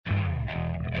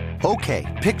Okay,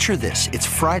 picture this. It's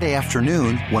Friday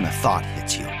afternoon when a thought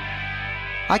hits you.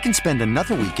 I can spend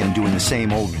another weekend doing the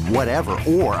same old whatever,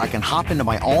 or I can hop into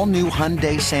my all-new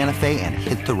Hyundai Santa Fe and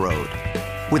hit the road.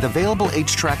 With available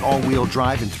H-Track all-wheel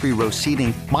drive and 3-row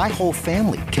seating, my whole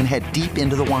family can head deep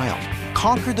into the wild.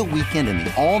 Conquer the weekend in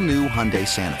the all-new Hyundai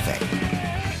Santa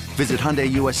Fe. Visit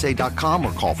HyundaiUSA.com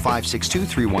or call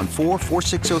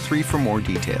 562-314-4603 for more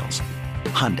details.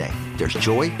 Hyundai, there's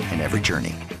joy in every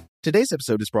journey. Today's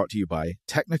episode is brought to you by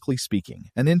Technically Speaking,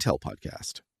 an Intel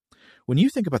podcast. When you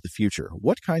think about the future,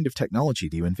 what kind of technology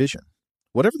do you envision?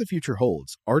 Whatever the future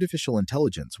holds, artificial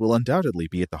intelligence will undoubtedly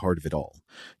be at the heart of it all.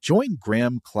 Join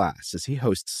Graham Class as he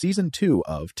hosts Season 2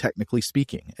 of Technically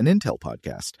Speaking, an Intel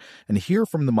podcast, and hear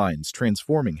from the minds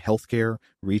transforming healthcare,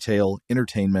 retail,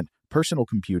 entertainment, personal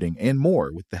computing, and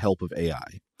more with the help of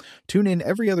AI. Tune in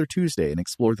every other Tuesday and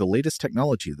explore the latest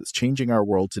technology that's changing our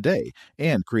world today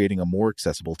and creating a more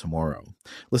accessible tomorrow.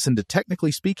 Listen to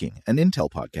Technically Speaking, an Intel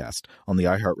podcast on the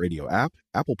iHeartRadio app,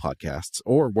 Apple Podcasts,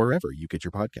 or wherever you get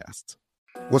your podcasts.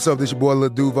 What's up, this your boy Lil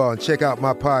Duval, and check out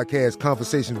my podcast,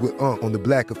 Conversations with Unc, on the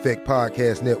Black Effect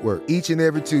Podcast Network. Each and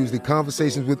every Tuesday,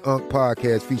 Conversations with Unc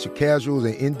podcast feature casual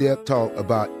and in-depth talk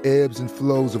about ebbs and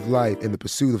flows of life and the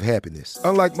pursuit of happiness.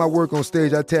 Unlike my work on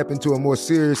stage, I tap into a more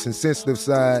serious and sensitive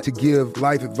side to give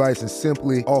life advice and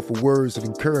simply offer words of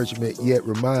encouragement, yet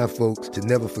remind folks to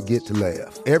never forget to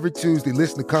laugh. Every Tuesday,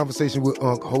 listen to Conversation with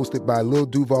Unc, hosted by Lil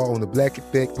Duval on the Black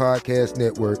Effect Podcast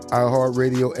Network,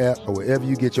 iHeartRadio app, or wherever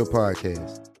you get your podcasts.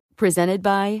 Presented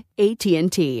by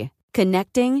AT&T.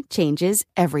 Connecting changes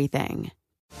everything.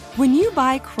 When you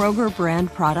buy Kroger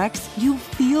brand products, you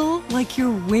feel like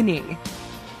you're winning.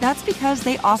 That's because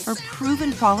they offer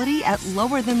proven quality at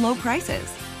lower than low prices.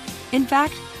 In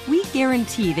fact, we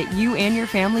guarantee that you and your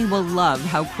family will love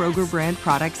how Kroger brand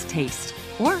products taste,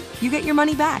 or you get your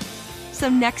money back. So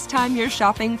next time you're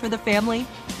shopping for the family,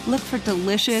 look for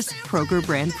delicious Kroger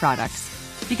brand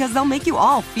products, because they'll make you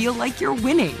all feel like you're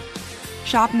winning.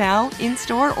 Shop now,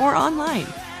 in-store, or online.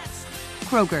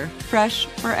 Kroger, fresh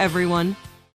for everyone.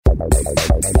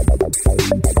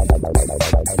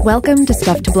 Welcome to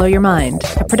Stuff to Blow Your Mind,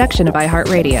 a production of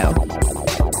iHeartRadio.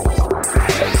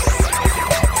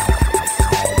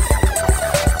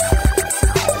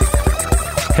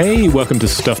 Hey, welcome to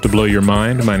Stuff to Blow Your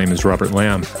Mind. My name is Robert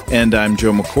Lamb. And I'm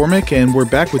Joe McCormick, and we're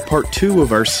back with part 2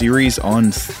 of our series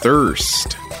on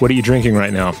thirst. What are you drinking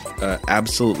right now?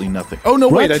 Absolutely nothing. Oh, no,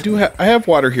 what? Wait, I have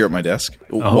water here at my desk.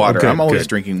 Water. Okay, I'm always good.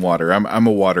 drinking water. I'm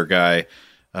a water guy.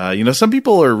 Some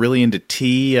people are really into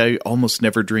tea. I almost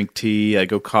never drink tea. I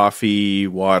go coffee,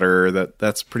 water.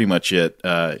 That's pretty much it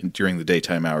during the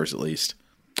daytime hours, at least.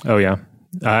 Oh, yeah.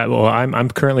 Well,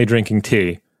 I'm currently drinking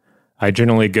tea. I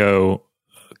generally go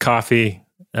coffee,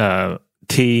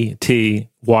 tea,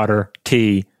 water,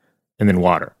 tea, and then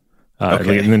water.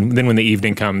 Okay. And then when the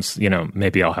evening comes,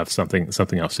 maybe I'll have something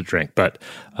else to drink. But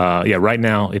right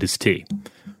now it is tea,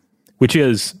 which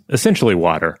is essentially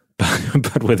water,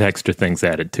 but with extra things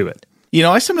added to it.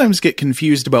 I sometimes get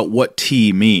confused about what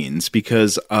tea means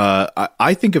because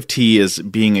I think of tea as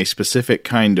being a specific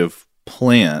kind of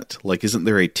plant. Like, isn't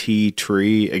there a tea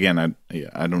tree? Again,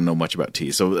 I don't know much about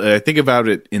tea, so I think about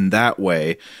it in that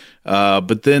way.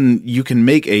 But then you can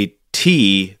make a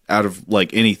tea out of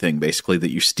like anything basically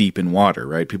that you steep in water,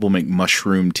 right? People make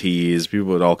mushroom teas,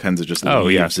 people put all kinds of just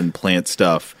leaves and plant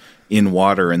stuff in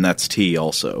water, and that's tea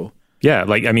also. Yeah,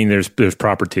 there's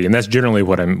proper tea, and that's generally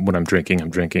what I'm drinking. I'm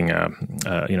drinking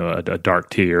a dark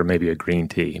tea or maybe a green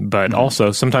tea, but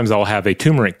also sometimes I'll have a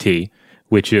turmeric tea,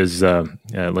 which is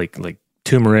like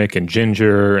turmeric and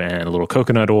ginger and a little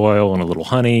coconut oil and a little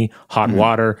honey, hot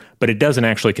water, but it doesn't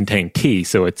actually contain tea,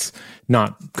 so it's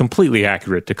not completely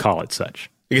accurate to call it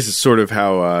such. I guess it's sort of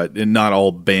how not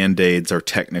all Band-Aids are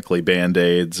technically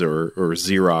Band-Aids or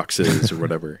Xeroxes or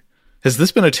whatever. Has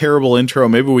this been a terrible intro?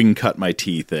 Maybe we can cut my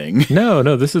tea thing. No,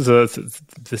 this is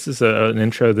an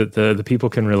intro that the people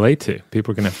can relate to.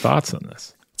 People are going to have thoughts on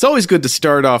this. It's always good to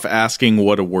start off asking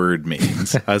what a word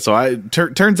means.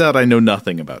 Turns out I know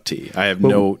nothing about tea. I have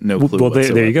no clue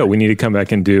whatsoever. There you go. We need to come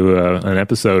back and do an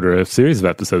episode or a series of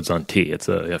episodes on tea. It's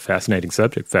a fascinating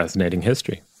subject, fascinating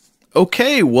history.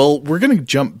 Okay, well, we're going to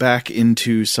jump back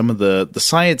into some of the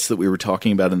science that we were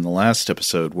talking about in the last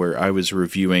episode, where I was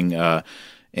reviewing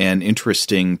an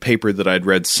interesting paper that I'd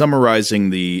read summarizing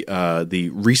the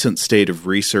recent state of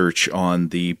research on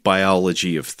the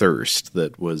biology of thirst.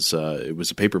 That was it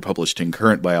was a paper published in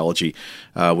Current Biology.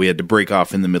 We had to break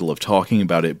off in the middle of talking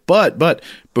about it, but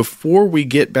before we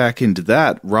get back into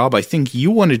that, Rob, I think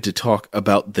you wanted to talk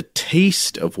about the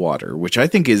taste of water, which I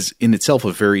think is in itself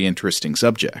a very interesting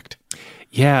subject.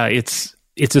 Yeah, it's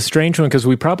it's a strange one because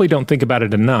we probably don't think about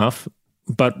it enough,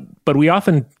 but we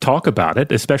often talk about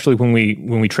it, especially when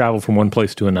we travel from one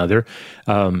place to another.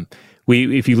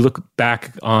 If you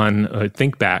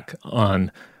think back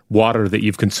on water that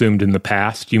you've consumed in the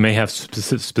past, you may have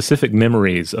specific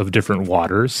memories of different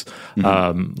waters.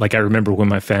 Like I remember when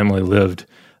my family lived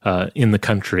in the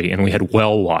country and we had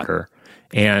well water,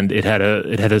 and it had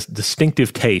a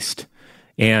distinctive taste.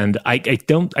 And I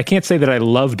can't say that I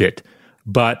loved it,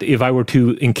 but if I were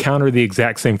to encounter the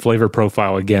exact same flavor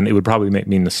profile again, it would probably make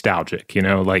me nostalgic.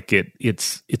 Like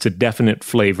it's a definite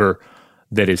flavor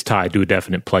that is tied to a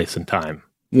definite place and time.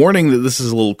 Warning that this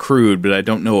is a little crude, but I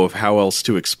don't know of how else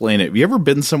to explain it. Have you ever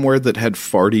been somewhere that had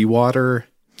farty water?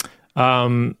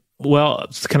 Well,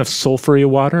 it's kind of sulfury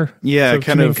water. Yeah, so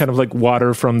kind of like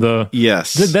water from the.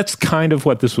 Yes, that's kind of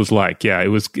what this was like. Yeah,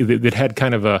 it had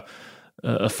kind of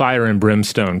a fire and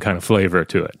brimstone kind of flavor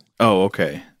to it. Oh,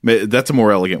 okay. That's a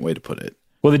more elegant way to put it.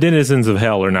 Well, the denizens of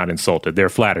hell are not insulted. They're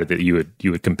flattered that you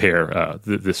would compare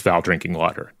this foul drinking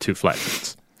water to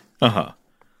flatbreads.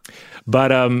 But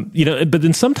but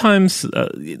then sometimes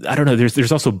I don't know.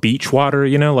 There's also beach water.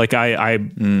 Like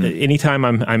anytime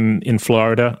I'm in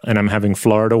Florida and I'm having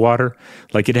Florida water,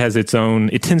 like it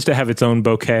tends to have its own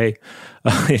bouquet,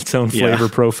 its own flavor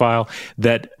profile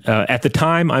that at the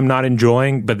time I'm not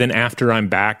enjoying, but then after I'm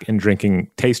back and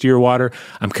drinking tastier water,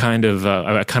 I kind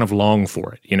of long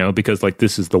for it. Because like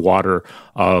this is the water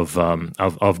of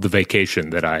the vacation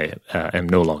that I am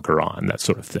no longer on, that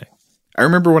sort of thing. I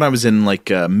remember when I was in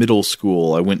middle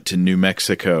school, I went to New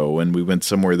Mexico and we went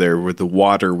somewhere there where the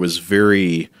water was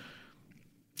very,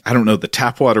 I don't know, the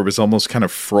tap water was almost kind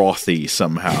of frothy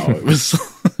somehow. It was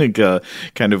like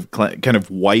kind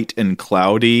of white and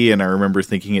cloudy. And I remember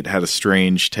thinking it had a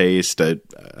strange taste. I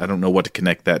don't know what to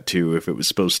connect that to, if it was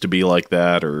supposed to be like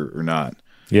that or not.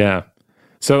 Yeah.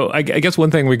 So I guess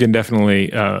one thing we can definitely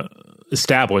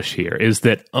establish here is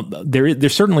that there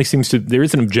certainly there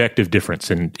is an objective difference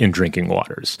in drinking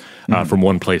waters from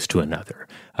one place to another.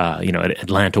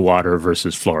 Atlanta water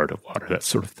versus Florida water, that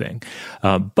sort of thing.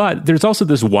 But there's also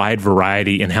this wide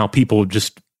variety in how people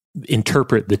just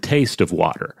interpret the taste of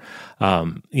water.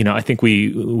 I think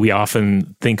we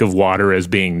often think of water as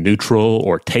being neutral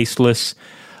or tasteless.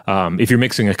 If you're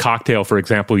mixing a cocktail, for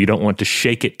example, you don't want to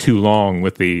shake it too long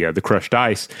with the crushed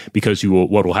ice because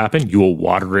what will happen? You will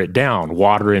water it down.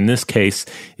 Water, in this case,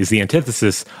 is the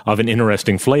antithesis of an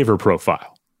interesting flavor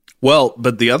profile. Well,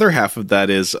 but the other half of that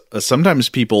is sometimes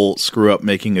people screw up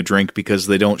making a drink because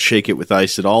they don't shake it with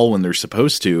ice at all when they're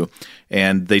supposed to,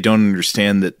 and they don't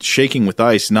understand that shaking with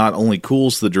ice not only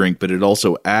cools the drink, but it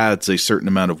also adds a certain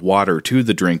amount of water to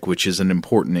the drink, which is an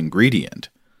important ingredient.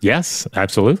 Yes,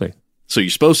 absolutely. So you're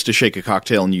supposed to shake a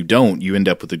cocktail and you don't, you end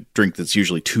up with a drink that's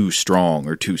usually too strong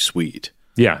or too sweet.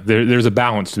 Yeah, there's a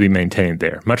balance to be maintained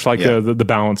there, much like the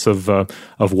balance of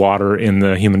water in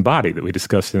the human body that we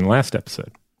discussed in the last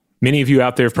episode. Many of you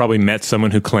out there have probably met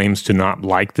someone who claims to not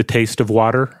like the taste of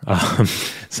water.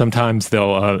 Sometimes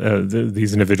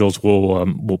these individuals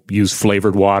will use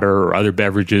flavored water or other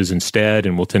beverages instead,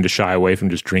 and will tend to shy away from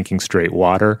just drinking straight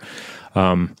water.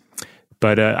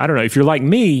 But I don't know, if you're like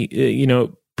me,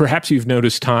 perhaps you've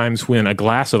noticed times when a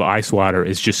glass of ice water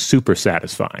is just super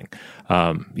satisfying,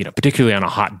 particularly on a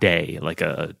hot day, like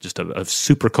a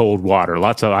super cold water,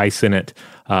 lots of ice in it.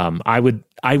 I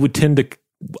would tend to,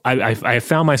 I have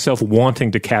found myself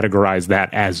wanting to categorize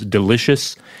that as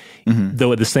delicious,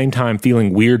 though at the same time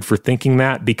feeling weird for thinking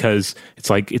that, because it's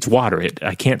like, it's water.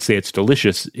 I can't say it's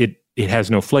delicious. It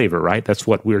has no flavor, right? That's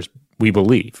what we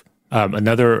believe.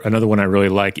 Another one I really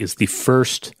like is the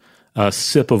first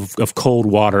sip of cold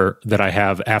water that I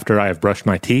have after I have brushed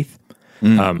my teeth.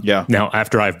 Now,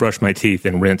 after I've brushed my teeth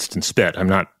and rinsed and spit, I'm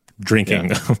not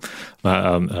drinking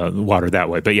water that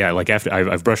way. But yeah, like after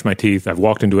I've brushed my teeth, I've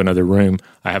walked into another room,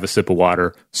 I have a sip of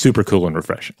water, super cool and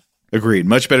refreshing. Agreed.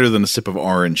 Much better than a sip of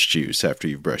orange juice after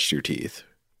you've brushed your teeth,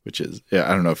 which is, I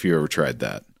don't know if you ever tried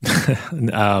that.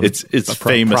 It's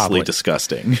famously probably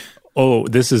disgusting. Oh,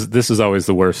 this is always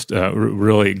the worst.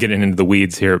 Really getting into the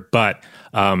weeds here, but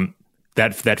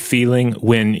that feeling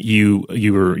when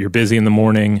you're busy in the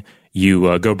morning,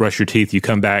 you go brush your teeth, you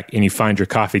come back and you find your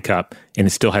coffee cup and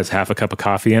it still has half a cup of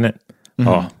coffee in it.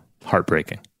 Oh,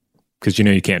 heartbreaking. Because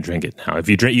you can't drink it now. If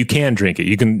you drink, you can drink it.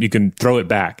 You can throw it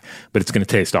back, but it's going to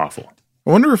taste awful. I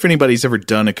wonder if anybody's ever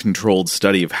done a controlled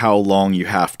study of how long you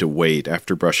have to wait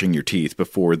after brushing your teeth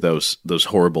before those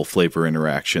horrible flavor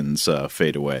interactions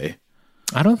fade away.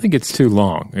 I don't think it's too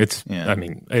long. I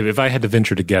mean, if I had to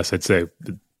venture to guess, I'd say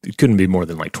it couldn't be more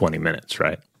than like 20 minutes,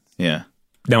 right? Yeah.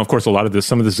 Now, of course, some of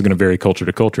this is going to vary culture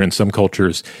to culture. In some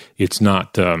cultures, it's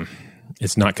not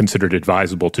it's not considered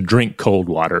advisable to drink cold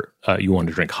water. You want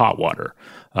to drink hot water.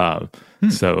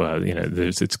 So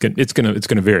it's going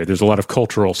to vary. There's a lot of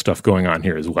cultural stuff going on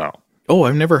here as well. Oh,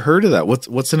 I've never heard of that.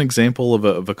 What's an example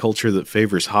of a culture that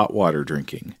favors hot water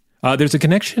drinking? There's a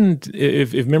connection,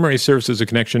 if memory serves, as a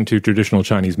connection to traditional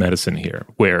Chinese medicine here,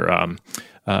 where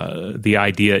the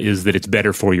idea is that it's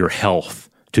better for your health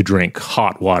to drink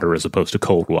hot water as opposed to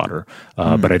cold water.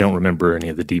 But I don't remember any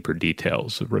of the deeper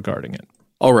details regarding it.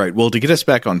 All right. Well, to get us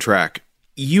back on track,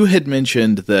 you had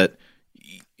mentioned that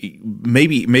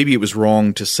maybe it was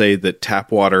wrong to say that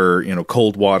tap water,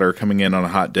 cold water coming in on a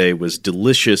hot day was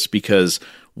delicious because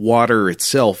water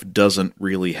itself doesn't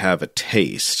really have a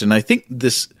taste. And I think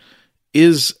this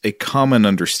is a common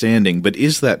understanding, but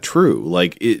is that true?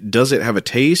 Like, does it have a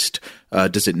taste?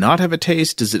 Does it not have a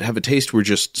taste? Does it have a taste we're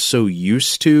just so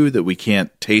used to that we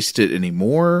can't taste it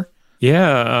anymore?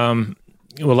 Yeah.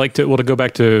 To go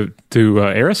back to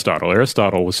Aristotle.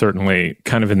 Aristotle was certainly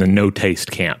kind of in the no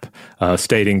taste camp,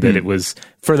 stating that it was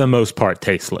for the most part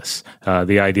tasteless.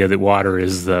 The idea that water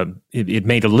is it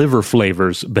made liver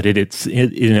flavors, but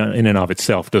in and of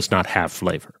itself does not have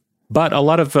flavor. But a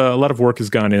lot of work has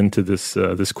gone into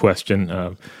this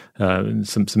question.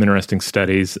 Some interesting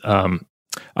studies.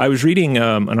 I was reading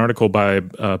an article by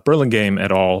Burlingame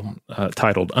et al.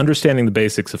 Titled "Understanding the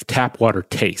Basics of Tap Water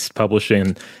Taste," published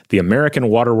in the American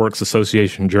Waterworks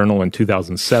Association Journal in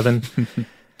 2007.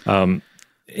 And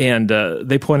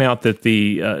they point out that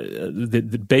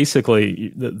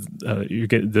basically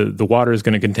the water is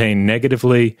going to contain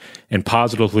negatively and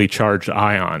positively charged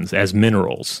ions as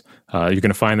minerals. You're going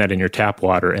to find that in your tap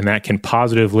water, and that can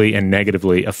positively and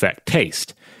negatively affect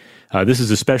taste. This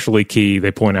is especially key,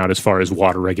 they point out, as far as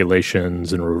water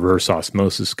regulations and reverse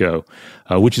osmosis go,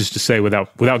 which is to say,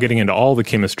 without getting into all the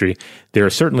chemistry, there are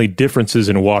certainly differences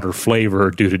in water flavor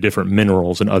due to different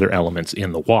minerals and other elements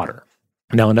in the water.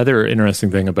 Now, another interesting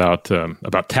thing about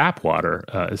tap water,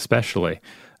 especially,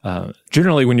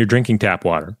 generally when you're drinking tap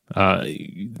water,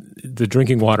 the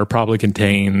drinking water probably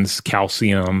contains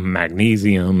calcium,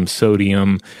 magnesium,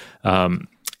 sodium,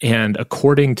 and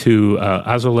according to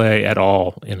Azoulay et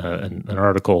al. In an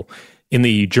article in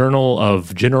the Journal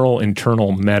of General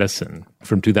Internal Medicine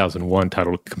from 2001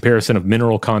 titled "Comparison of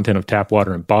Mineral Content of Tap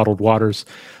Water and Bottled Waters,"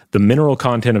 the mineral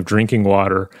content of drinking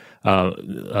water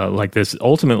like this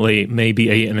ultimately may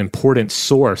be an important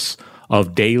source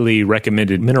of daily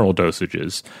recommended mineral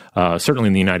dosages, certainly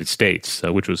in the United States,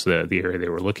 which was the area they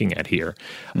were looking at here.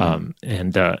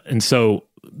 And so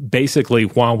basically,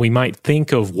 while we might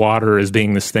think of water as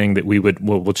being this thing that we would,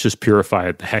 let's just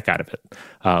purify the heck out of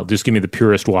it. Just give me the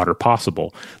purest water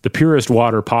possible. The purest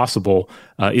water possible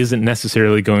isn't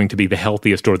necessarily going to be the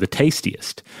healthiest or the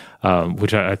tastiest,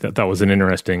 which I thought was an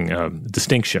interesting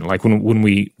distinction. Like when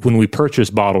we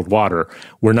purchase bottled water,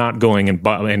 we're not going and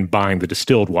buying the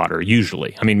distilled water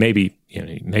usually. I mean,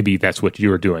 maybe that's what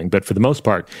you're doing, but for the most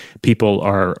part, people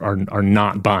are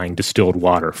not buying distilled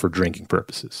water for drinking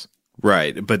purposes.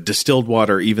 Right, but distilled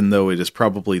water, even though it is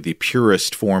probably the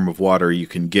purest form of water you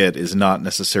can get, is not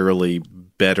necessarily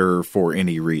better for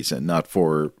any reason, not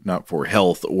for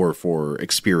health or for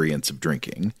experience of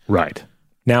drinking. Right.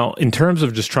 Now, in terms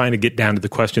of just trying to get down to the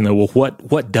question, though, well,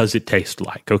 what does it taste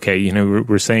like? Okay,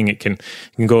 we're saying it can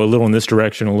go a little in this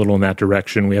direction, a little in that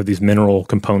direction. We have these mineral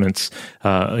components,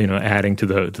 adding to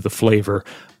the flavor.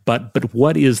 But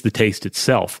what is the taste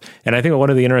itself? And I think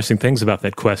one of the interesting things about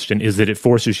that question is that it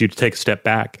forces you to take a step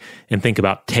back and think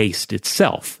about taste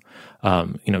itself.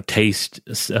 Taste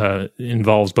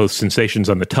involves both sensations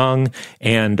on the tongue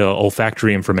and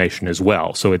olfactory information as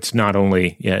well. So it's not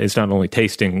only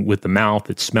tasting with the mouth;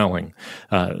 it's smelling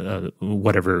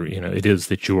whatever it is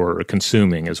that you're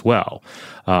consuming as well.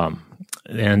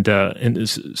 And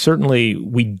certainly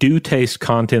we do taste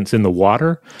contents in the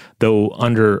water, though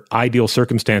under ideal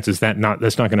circumstances that's not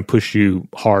going to push you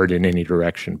hard in any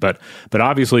direction. But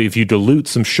obviously, if you dilute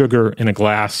some sugar in a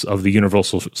glass of the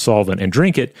universal solvent and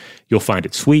drink it, you'll find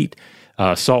it sweet.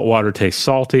 Salt water tastes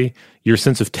salty. Your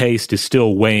sense of taste is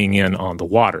still weighing in on the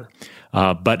water.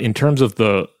 But in terms of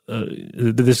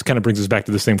this kind of brings us back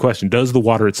to the same question. Does the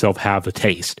water itself have a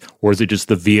taste, or is it just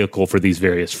the vehicle for these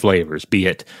various flavors, be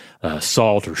it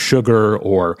salt or sugar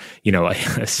or,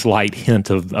 a slight hint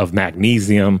of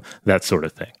magnesium, that sort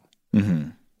of thing? Mm-hmm.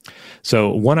 So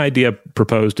one idea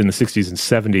proposed in the 60s and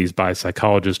 70s by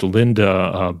psychologist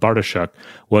Linda Bartoshuk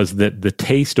was that the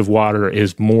taste of water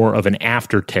is more of an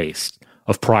aftertaste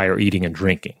of prior eating and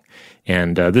drinking.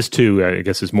 And this, too, I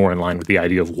guess, is more in line with the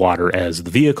idea of water as the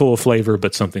vehicle of flavor,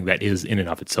 but something that is in and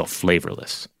of itself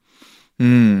flavorless.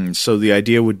 So the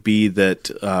idea would be that,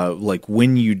 like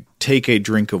when you take a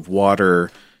drink of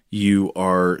water, you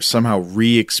are somehow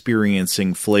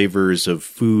re-experiencing flavors of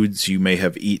foods you may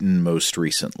have eaten most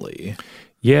recently.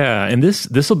 Yeah, and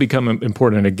this will become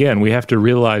important again. We have to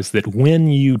realize that when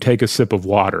you take a sip of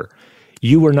water,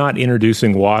 you are not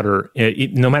introducing water,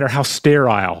 no matter how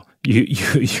sterile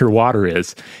your water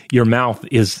is. Your mouth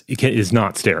is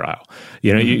not sterile.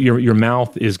 You know, your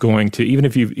mouth is going to, even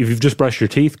if you've just brushed your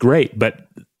teeth, great, but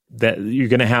that you're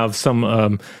going to have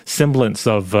some semblance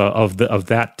of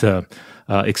that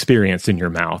experience in your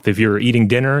mouth. If you're eating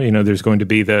dinner, you know, there's going to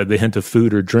be the hint of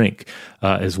food or drink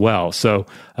as well. So,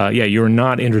 you're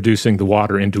not introducing the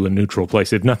water into a neutral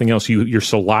place. If nothing else, your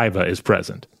saliva is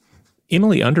present.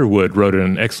 Emily Underwood wrote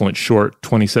an excellent short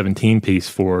 2017 piece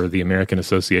for the American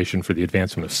Association for the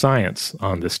Advancement of Science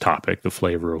on this topic, the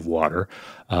flavor of water.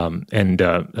 And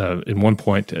in one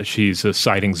point, she's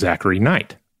citing Zachary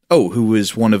Knight. Oh, who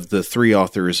was one of the three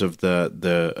authors of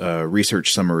the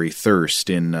research summary Thirst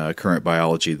in Current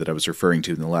Biology that I was referring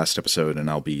to in the last episode, and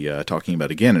I'll be talking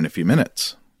about again in a few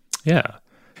minutes. Yeah.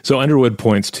 So Underwood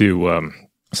points to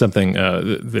something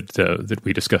that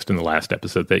we discussed in the last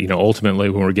episode, that, you know, ultimately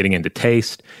when we're getting into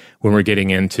taste, when we're getting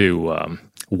into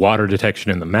water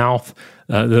detection in the mouth,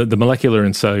 the molecular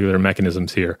and cellular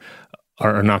mechanisms here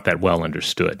are not that well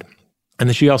understood. And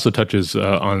then she also touches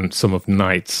on some of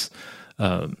Knight's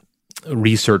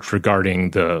research regarding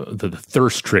the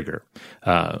thirst trigger,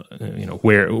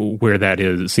 where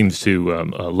that seems to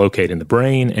locate in the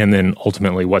brain, and then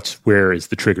ultimately where is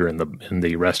the trigger in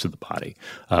the rest of the body.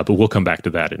 But we'll come back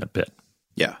to that in a bit.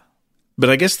 Yeah,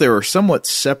 but I guess there are somewhat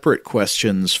separate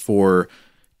questions for: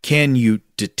 can you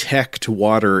detect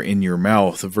water in your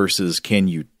mouth versus can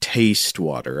you taste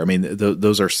water? I mean,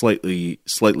 those are slightly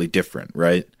different,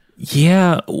 right?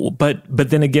 Yeah, but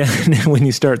then again, when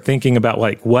you start thinking about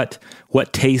like what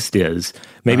taste is,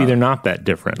 maybe they're not that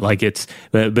different. Like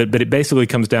but it basically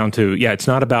comes down to, it's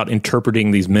not about interpreting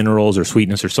these minerals or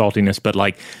sweetness or saltiness, but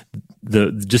like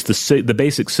the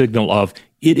basic signal of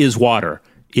it is water,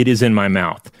 it is in my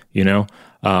mouth, you know.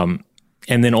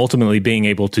 And then ultimately being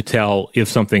able to tell if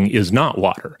something is not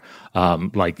water,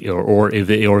 or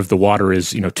if the water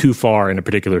is, you know, too far in a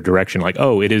particular direction, like,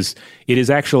 oh, it is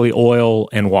actually oil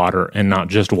and water and not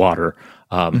just water.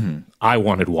 I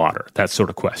wanted water, that sort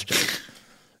of question.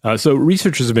 So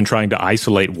researchers have been trying to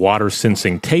isolate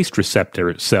water-sensing taste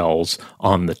receptor cells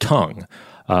on the tongue.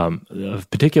 Of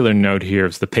particular note here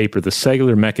is the paper, The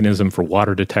Cellular Mechanism for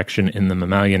Water Detection in the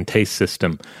Mammalian Taste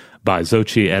System, by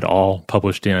Zocchi et al.,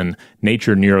 published in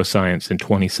Nature Neuroscience in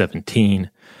 2017.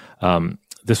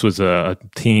 This was a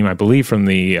team, I believe, from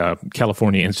the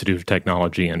California Institute of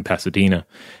Technology in Pasadena,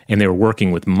 and they were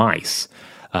working with mice.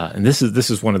 And this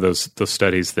is one of those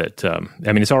studies that,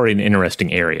 it's already an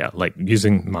interesting area, like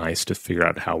using mice to figure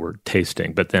out how we're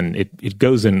tasting, but then it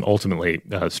goes in ultimately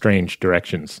strange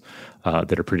directions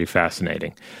that are pretty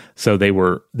fascinating. So they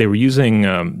were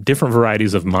using different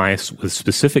varieties of mice with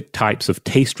specific types of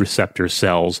taste receptor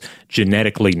cells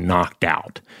genetically knocked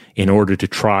out in order to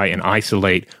try and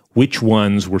isolate which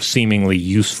ones were seemingly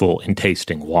useful in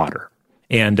tasting water.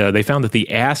 And they found that the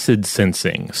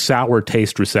acid-sensing, sour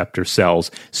taste receptor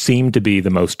cells seemed to be the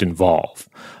most involved.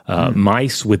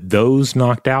 Mice with those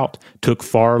knocked out took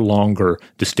far longer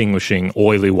distinguishing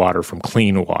oily water from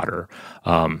clean water.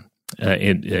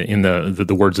 In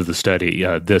the words of the study,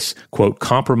 this, quote,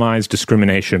 compromised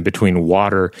discrimination between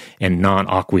water and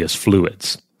non-aqueous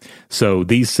fluids. So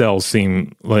these cells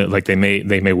seem like they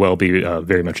may well be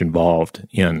very much involved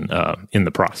in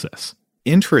the process.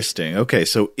 Interesting. Okay,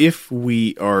 so if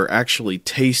we are actually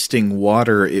tasting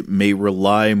water, it may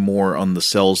rely more on the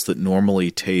cells that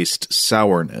normally taste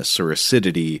sourness or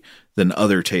acidity than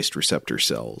other taste receptor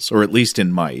cells, or at least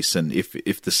in mice. And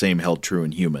if the same held true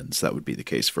in humans, that would be the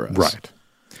case for us. Right.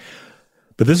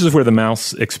 But this is where the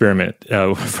mouse experiment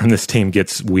from this team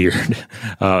gets weird.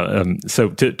 So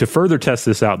to further test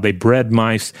this out, they bred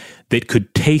mice that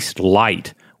could taste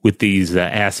light with these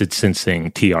acid-sensing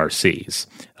TRCs,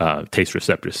 taste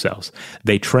receptor cells.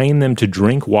 They trained them to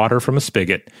drink water from a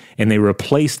spigot, and they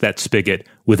replaced that spigot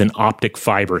with an optic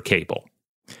fiber cable.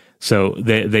 So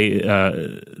they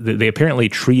apparently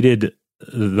treated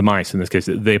the mice, in this case,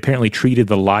 they apparently treated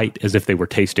the light as if they were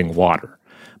tasting water.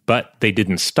 But they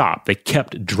didn't stop. They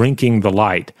kept drinking the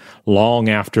light long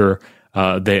after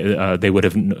they would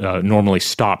have normally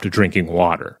stopped drinking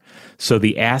water. So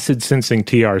the acid-sensing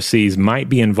TRCs might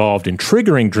be involved in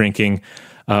triggering drinking,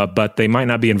 but they might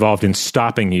not be involved in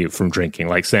stopping you from drinking,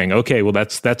 like saying, okay, well,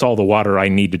 that's all the water I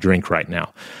need to drink right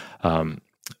now. And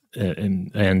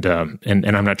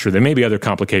I'm not sure. There may be other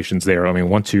complications there. I mean,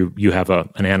 once you have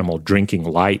an animal drinking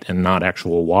light and not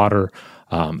actual water,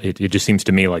 It just seems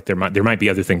to me like there might be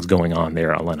other things going on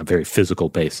there on a very physical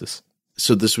basis.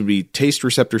 So this would be taste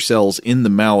receptor cells in the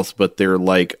mouth, but they're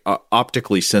like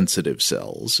optically sensitive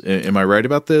cells. Am I right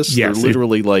about this? Yes, they're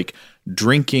literally like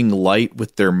drinking light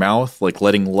with their mouth, like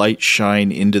letting light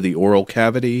shine into the oral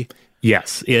cavity.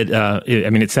 Yes, I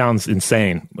mean, it sounds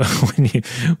insane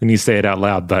when you say it out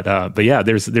loud, but yeah,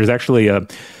 there's actually a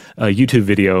YouTube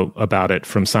video about it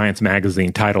from Science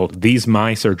Magazine titled "These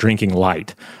Mice Are Drinking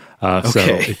Light." So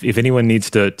if anyone needs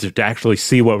to actually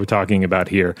see what we're talking about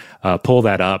here, pull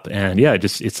that up. And yeah,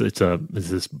 it's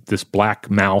this black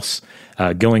mouse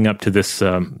going up to this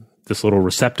little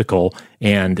receptacle,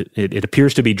 and it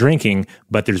appears to be drinking,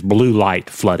 but there's blue light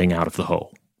flooding out of the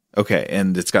hole. Okay,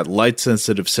 and it's got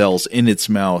light-sensitive cells in its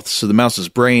mouth, so the mouse's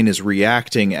brain is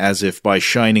reacting as if by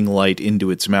shining light into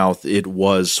its mouth, it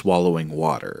was swallowing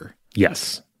water.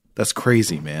 Yes. That's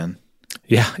crazy, man.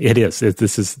 Yeah, it is.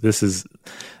 This is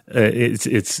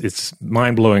it's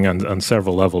mind-blowing on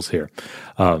several levels here.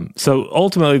 So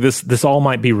ultimately, this all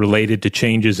might be related to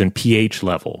changes in pH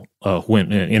level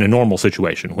when in a normal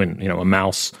situation, when a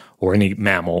mouse or any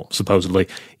mammal supposedly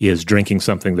is drinking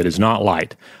something that is not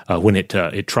light. When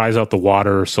it tries out the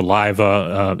water,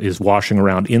 saliva is washing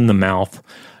around in the mouth,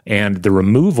 and the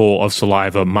removal of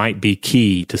saliva might be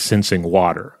key to sensing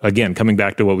water. Again, coming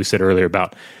back to what we said earlier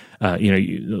about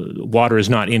water is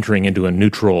not entering into a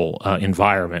neutral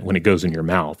environment when it goes in your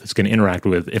mouth. It's going to interact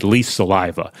with at least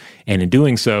saliva, and in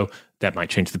doing so, that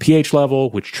might change the pH level,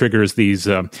 which triggers these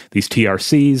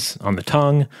TRCs on the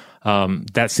tongue.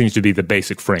 That seems to be the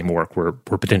basic framework we're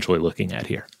potentially looking at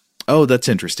here. Oh, that's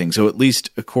interesting. So at least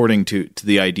according to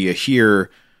the idea here,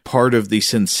 part of the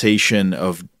sensation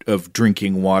of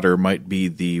drinking water might be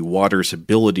the water's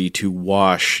ability to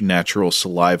wash natural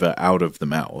saliva out of the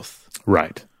mouth.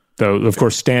 Right. Though, of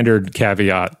course, standard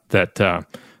caveat that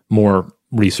more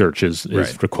research is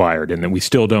required, and that we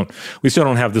still don't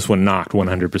have this one knocked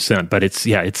 100%. But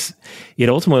it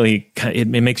ultimately it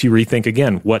makes you rethink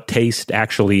again what taste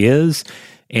actually is,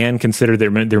 and consider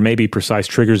there may be precise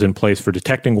triggers in place for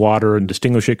detecting water and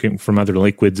distinguishing it from other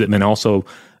liquids, and then also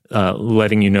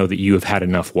letting you know that you have had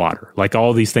enough water. Like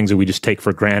all these things that we just take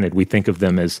for granted, we think of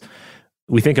them as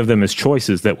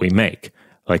choices that we make.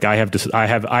 Like I have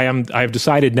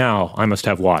decided now I must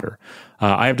have water.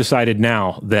 I have decided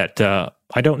now that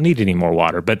I don't need any more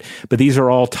water. But these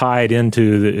are all tied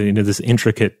into this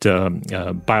intricate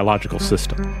biological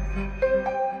system.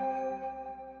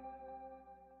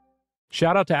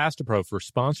 Shout out to Astepro for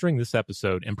sponsoring this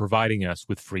episode and providing us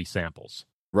with free samples.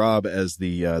 Rob, as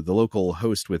the local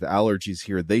host with allergies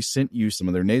here, they sent you some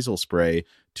of their nasal spray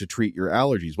to treat your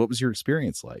allergies. What was your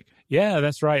experience like? Yeah,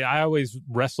 that's right. I always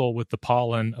wrestle with the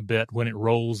pollen a bit when it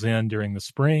rolls in during the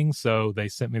spring, so they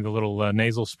sent me the little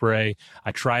nasal spray.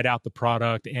 I tried out the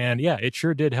product, and yeah, it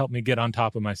sure did help me get on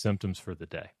top of my symptoms for the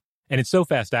day. And it's so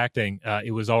fast-acting,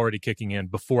 it was already kicking in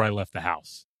before I left the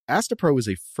house. Astepro is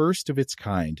a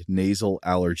first-of-its-kind nasal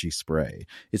allergy spray.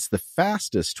 It's the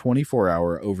fastest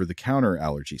 24-hour over-the-counter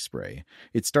allergy spray.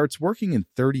 It starts working in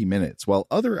 30 minutes, while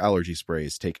other allergy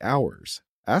sprays take hours.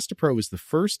 Astepro is the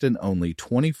first and only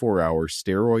 24-hour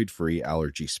steroid-free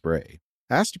allergy spray.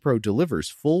 Astepro delivers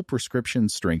full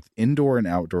prescription-strength indoor and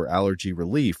outdoor allergy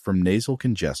relief from nasal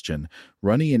congestion,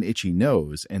 runny and itchy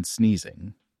nose, and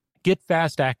sneezing. Get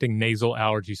fast-acting nasal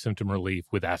allergy symptom relief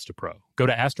with Astepro. Go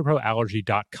to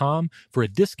asteproallergy.com for a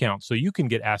discount so you can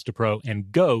get Astepro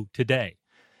and go today.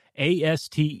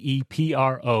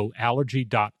 ASTEPRO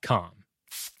allergy.com.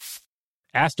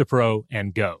 Astepro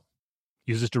and go.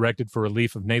 Use as directed for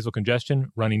relief of nasal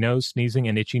congestion, runny nose, sneezing,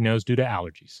 and itchy nose due to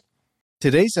allergies.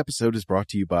 Today's episode is brought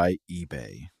to you by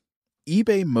eBay.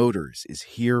 eBay Motors is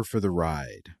here for the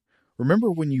ride.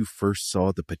 Remember when you first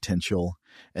saw the potential?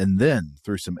 And then,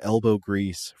 through some elbow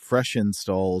grease, fresh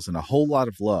installs, and a whole lot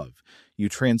of love, you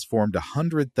transformed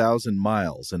 100,000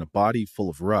 miles and a body full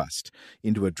of rust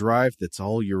into a drive that's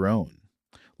all your own.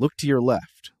 Look to your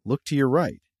left. Look to your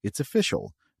right. It's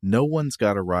official. No one's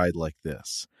got a ride like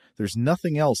this. There's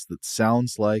nothing else that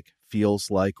sounds like, feels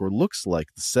like, or looks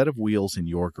like the set of wheels in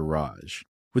your garage.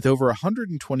 With over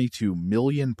 122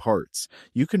 million parts,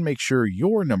 you can make sure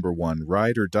your number one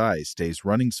ride or die stays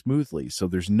running smoothly, so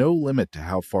there's no limit to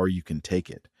how far you can take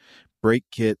it. Brake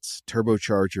kits,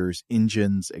 turbochargers,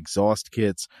 engines, exhaust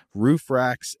kits, roof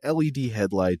racks, LED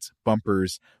headlights,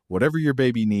 bumpers, whatever your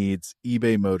baby needs,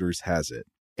 eBay Motors has it.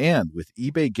 And with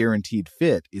eBay Guaranteed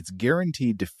Fit, it's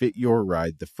guaranteed to fit your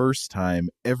ride the first time,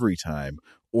 every time,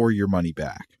 or your money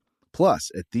back.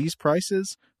 Plus, at these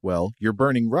prices, well, you're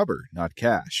burning rubber, not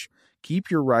cash.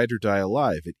 Keep your ride or die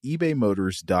alive at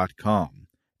ebaymotors.com.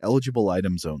 Eligible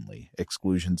items only.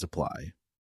 Exclusions apply.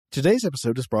 Today's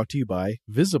episode is brought to you by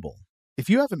Visible. If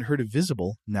you haven't heard of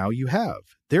Visible, now you have.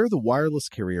 They're the wireless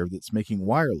carrier that's making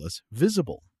wireless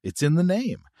visible. It's in the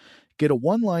name. Get a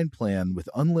one-line plan with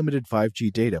unlimited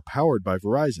 5G data powered by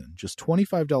Verizon, just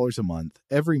 $25 a month,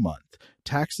 every month,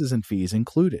 taxes and fees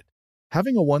included.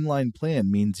 Having a one-line plan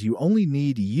means you only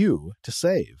need you to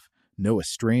save. No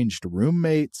estranged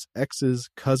roommates, exes,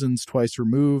 cousins twice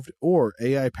removed, or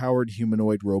AI-powered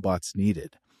humanoid robots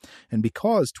needed. And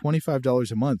because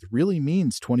 $25 a month really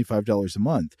means $25 a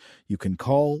month, you can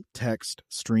call, text,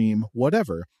 stream,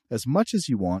 whatever, as much as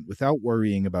you want without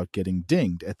worrying about getting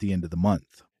dinged at the end of the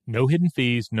month. No hidden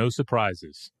fees, no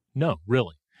surprises. No,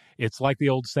 really. It's like the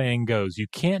old saying goes, you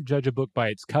can't judge a book by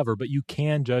its cover, but you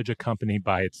can judge a company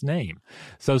by its name.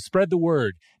 So spread the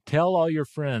word. Tell all your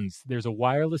friends there's a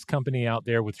wireless company out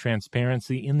there with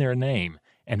transparency in their name,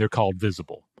 and they're called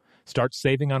Visible. Start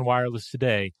saving on wireless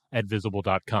today at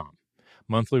Visible.com.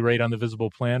 Monthly rate on the Visible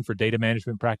plan for data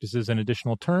management practices and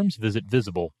additional terms, visit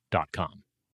Visible.com.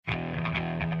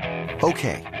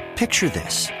 Okay, picture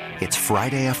this. It's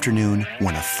Friday afternoon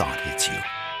when a thought hits you.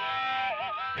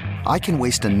 I can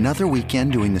waste another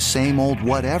weekend doing the same old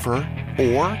whatever,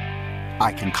 or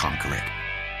I can conquer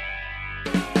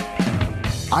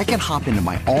it. I can hop into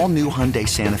my all-new Hyundai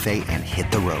Santa Fe and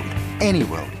hit the road. Any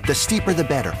road. The steeper, the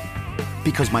better.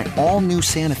 Because my all-new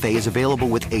Santa Fe is available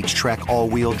with H-Track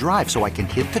all-wheel drive, so I can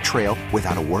hit the trail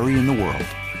without a worry in the world.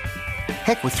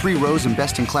 Heck, with 3 rows and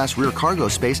best-in-class rear cargo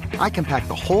space, I can pack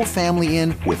the whole family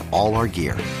in with all our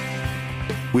gear.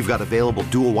 We've got available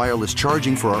dual wireless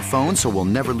charging for our phones, so we'll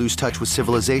never lose touch with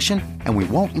civilization, and we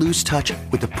won't lose touch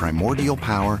with the primordial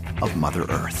power of Mother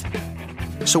Earth.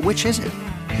 So which is it?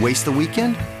 Waste the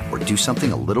weekend or do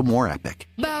something a little more epic?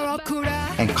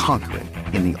 And conquer it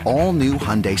in the all-new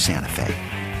Hyundai Santa Fe.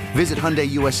 Visit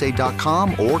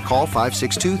HyundaiUSA.com or call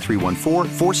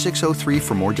 562-314-4603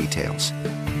 for more details.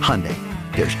 Hyundai,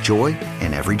 there's joy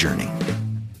in every journey.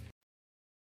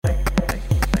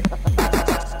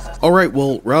 All right,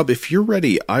 well, Rob, if you're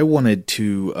ready, I wanted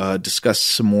to discuss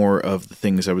some more of the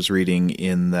things I was reading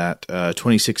in that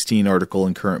 2016 article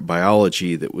in Current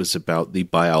Biology that was about the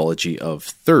biology of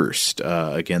thirst.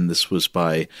 Again, this was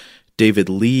by David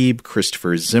Lieb,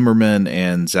 Christopher Zimmerman,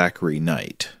 and Zachary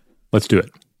Knight. Let's do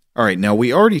it. All right, now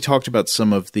we already talked about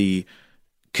some of the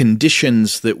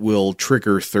conditions that will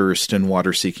trigger thirst and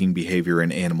water-seeking behavior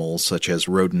in animals, such as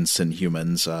rodents and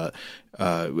humans.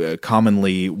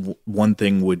 Commonly, one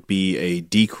thing would be a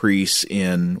decrease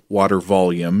in water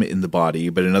volume in the body,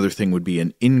 but another thing would be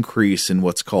an increase in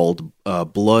what's called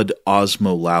blood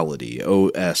osmolality,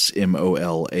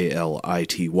 OSMOLALITY.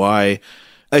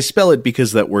 I spell it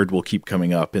because that word will keep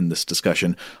coming up in this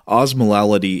discussion.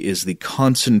 Osmolality is the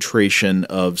concentration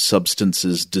of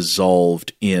substances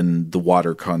dissolved in the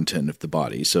water content of the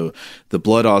body. So the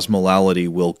blood osmolality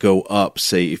will go up,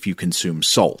 say, if you consume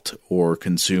salt or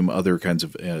consume other kinds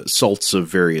of salts of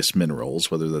various minerals,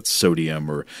 whether that's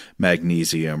sodium or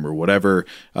magnesium or whatever.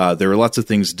 There are lots of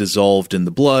things dissolved in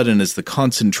the blood, and as the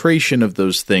concentration of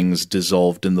those things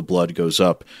dissolved in the blood goes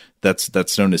up,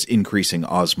 that's known as increasing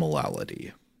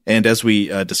osmolality. And as we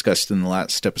discussed in the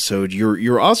last episode, your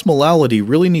osmolality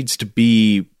really needs to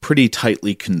be pretty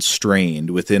tightly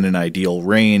constrained within an ideal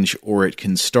range, or it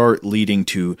can start leading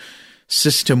to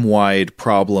system-wide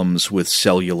problems with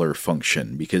cellular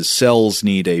function, because cells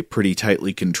need a pretty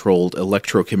tightly controlled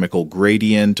electrochemical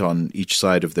gradient on each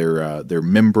side of their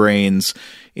membranes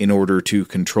in order to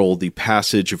control the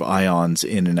passage of ions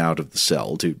in and out of the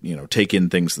cell, to take in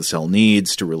things the cell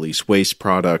needs, to release waste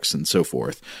products, and so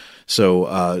forth.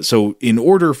 So in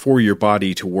order for your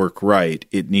body to work right,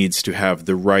 it needs to have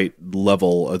the right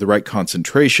level, the right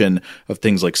concentration of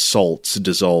things like salts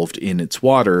dissolved in its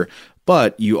water.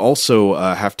 But you also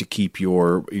have to keep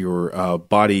your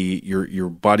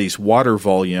body's water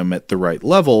volume at the right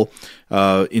level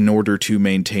in order to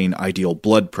maintain ideal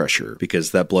blood pressure,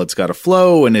 because that blood's got to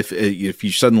flow. And if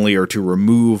you suddenly are to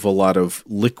remove a lot of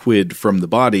liquid from the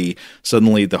body,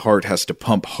 suddenly the heart has to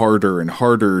pump harder and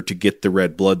harder to get the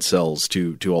red blood cells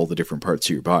to all the different parts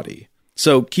of your body.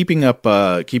 So keeping up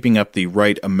the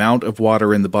right amount of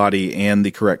water in the body and the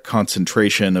correct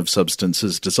concentration of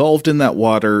substances dissolved in that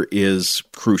water is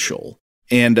crucial.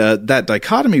 And that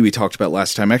dichotomy we talked about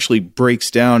last time actually breaks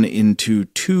down into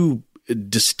 2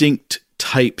 distinct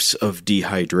types of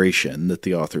dehydration that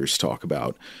the authors talk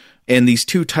about. And these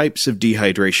 2 types of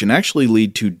dehydration actually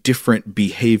lead to different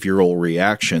behavioral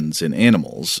reactions in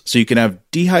animals. So you can have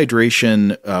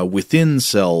dehydration within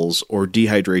cells or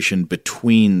dehydration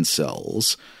between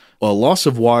cells. A loss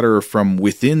of water from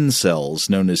within cells,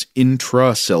 known as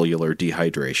intracellular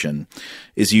dehydration,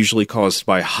 is usually caused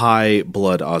by high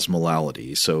blood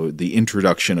osmolality, so the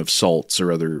introduction of salts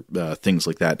or other things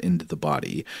like that into the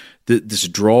body. This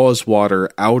draws water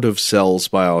out of cells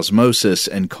by osmosis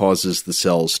and causes the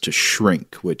cells to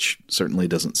shrink, which certainly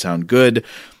doesn't sound good.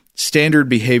 Standard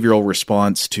behavioral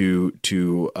response to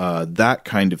that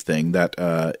kind of thing, that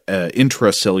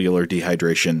intracellular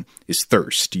dehydration, is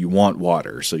thirst. You want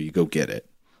water, so you go get it.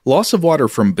 Loss of water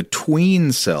from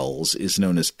between cells is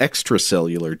known as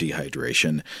extracellular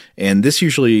dehydration, and this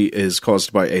usually is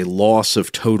caused by a loss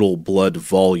of total blood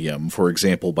volume, for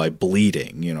example, by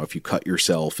bleeding. You know, if you cut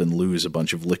yourself and lose a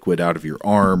bunch of liquid out of your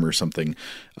arm or something,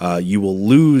 you will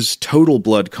lose total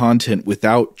blood content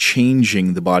without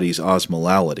changing the body's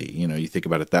osmolality. You know, you think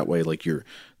about it that way, like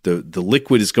the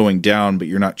liquid is going down, but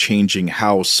you're not changing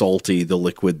how salty the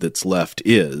liquid that's left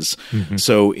is. Mm-hmm.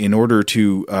 So in order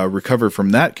to recover from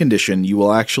that condition, you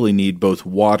will actually need both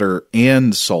water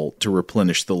and salt to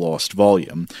replenish the lost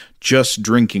volume. Just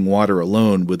drinking water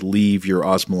alone would leave your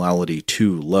osmolality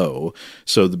too low.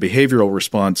 So the behavioral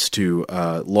response to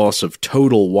loss of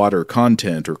total water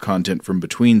content or content from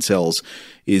between cells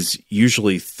is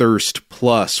usually thirst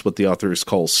plus what the authors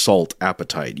call salt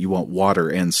appetite. You want water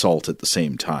and salt at the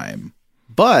same time.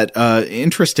 But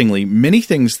interestingly, many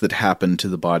things that happen to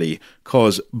the body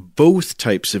cause both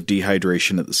types of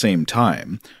dehydration at the same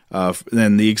time.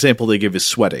 And the example they give is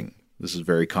sweating. This is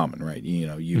very common, right? You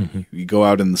know, you go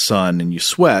out in the sun and you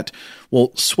sweat.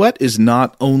 Well, sweat is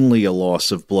not only a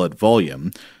loss of blood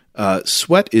volume.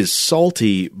 Sweat is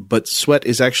salty, but sweat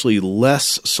is actually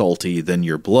less salty than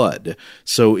your blood.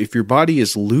 So if your body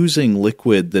is losing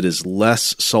liquid that is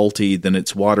less salty than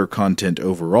its water content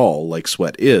overall, like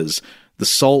sweat is, the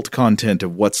salt content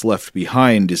of what's left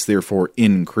behind is therefore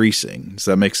increasing. Does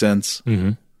that make sense?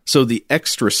 Mm-hmm. So the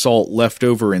extra salt left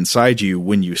over inside you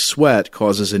when you sweat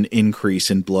causes an increase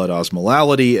in blood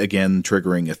osmolality, again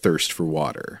triggering a thirst for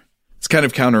water. It's kind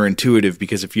of counterintuitive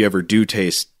because if you ever do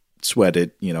taste sweat,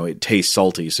 it tastes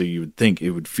salty, so you would think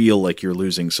it would feel like you're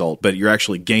losing salt, but you're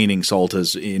actually gaining salt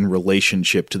as in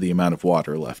relationship to the amount of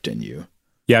water left in you.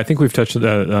 Yeah, I think we've touched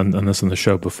on this on the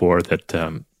show before,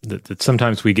 that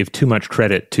sometimes we give too much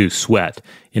credit to sweat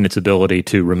in its ability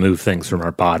to remove things from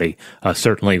our body.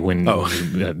 Certainly when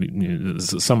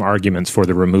some arguments for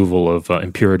the removal of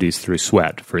impurities through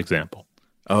sweat, for example.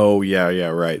 Oh, yeah,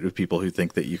 right. With people who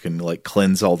think that you can like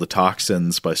cleanse all the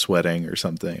toxins by sweating or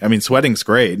something. I mean, sweating's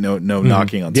great. No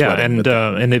knocking on sweating.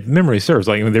 Yeah, and if memory serves,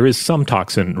 there is some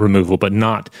toxin removal, but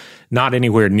not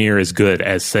anywhere near as good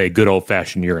as, say, good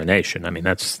old-fashioned urination. I mean,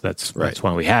 that's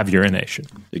why we have urination.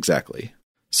 Exactly.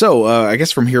 So I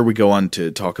guess from here we go on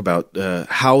to talk about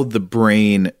how the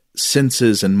brain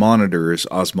senses and monitors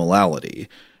osmolality.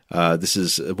 This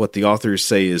is what the authors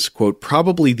say is, quote,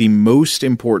 probably the most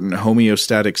important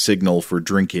homeostatic signal for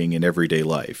drinking in everyday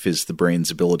life is the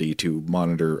brain's ability to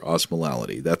monitor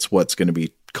osmolality. That's what's going to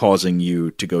be causing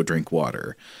you to go drink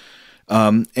water.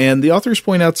 And the authors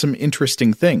point out some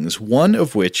interesting things, one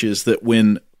of which is that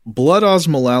when blood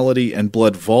osmolality and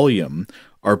blood volume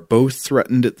are both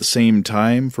threatened at the same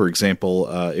time, for example,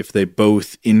 if they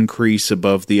both increase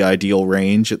above the ideal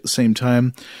range at the same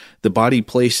time, the body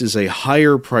places a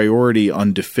higher priority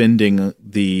on defending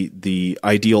the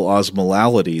ideal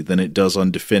osmolality than it does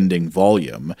on defending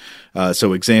volume.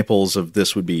 So examples of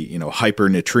this would be,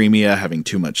 hypernatremia, having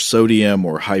too much sodium,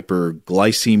 or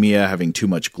hyperglycemia, having too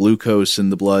much glucose in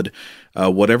the blood.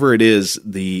 Whatever it is,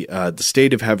 the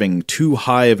state of having too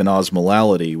high of an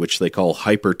osmolality, which they call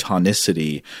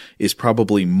hypertonicity, is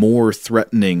probably more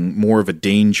threatening, more of a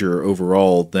danger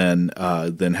overall than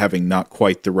having not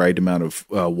quite the right amount of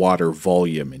water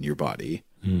volume in your body.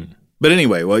 But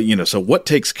anyway, so what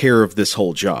takes care of this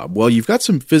whole job? Well, you've got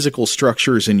some physical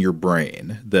structures in your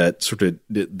brain that sort of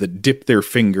that dip their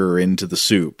finger into the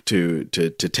soup to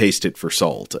taste it for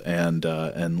salt and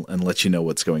let you know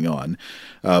what's going on.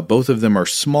 Both of them are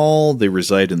small. They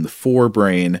reside in the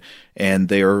forebrain, and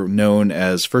they are known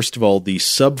as, first of all, the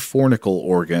subfornical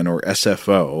organ, or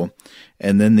SFO,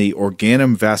 and then the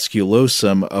organum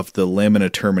vasculosum of the lamina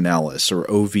terminalis, or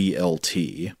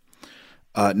OVLT.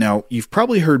 Now, you've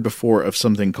probably heard before of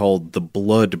something called the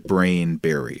blood-brain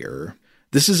barrier.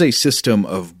 This is a system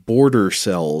of border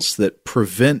cells that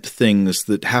prevent things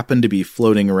that happen to be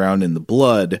floating around in the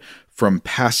blood from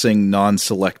passing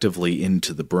non-selectively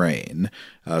into the brain.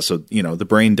 So, the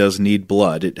brain does need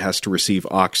blood. It has to receive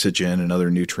oxygen and other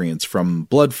nutrients from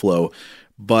blood flow,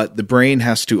 but the brain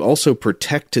has to also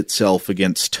protect itself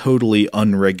against totally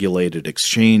unregulated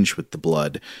exchange with the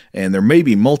blood. And there may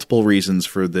be multiple reasons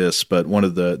for this, but one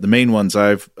of the main ones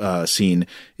I've seen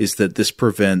is that this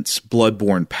prevents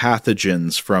bloodborne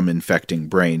pathogens from infecting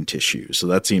brain tissue. So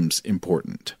that seems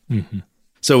important. Mm-hmm.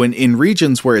 So in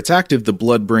regions where it's active, the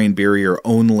blood-brain barrier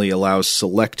only allows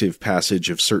selective passage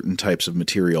of certain types of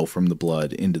material from the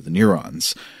blood into the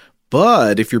neurons.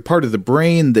 But if you're part of the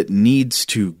brain that needs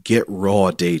to get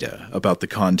raw data about the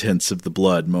contents of the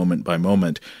blood moment by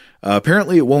moment,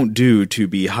 apparently it won't do to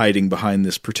be hiding behind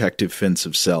this protective fence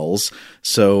of cells.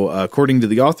 So according to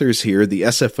the authors here, the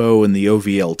SFO and the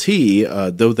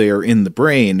OVLT, though they are in the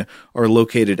brain, are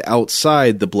located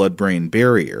outside the blood-brain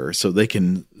barrier, so they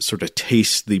can sort of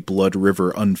taste the blood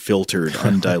river unfiltered,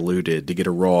 undiluted, to get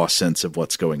a raw sense of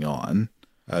what's going on.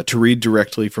 To read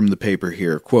directly from the paper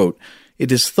here, quote,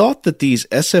 "It is thought that these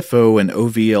SFO and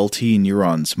OVLT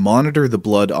neurons monitor the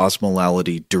blood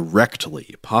osmolality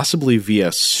directly, possibly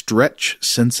via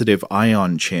stretch-sensitive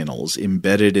ion channels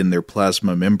embedded in their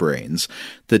plasma membranes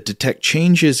that detect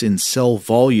changes in cell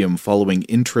volume following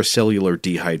intracellular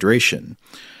dehydration.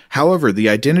 However, the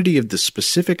identity of the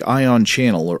specific ion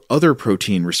channel or other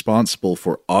protein responsible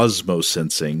for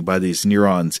osmosensing by these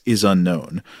neurons is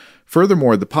unknown.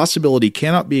 Furthermore, the possibility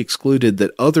cannot be excluded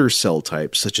that other cell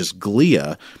types, such as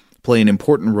glia, play an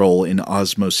important role in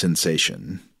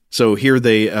osmosensation." So here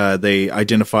they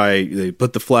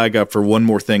put the flag up for one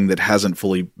more thing that hasn't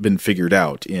fully been figured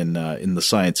out in the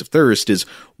science of thirst, is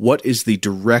what is the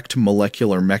direct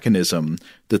molecular mechanism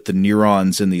that the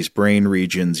neurons in these brain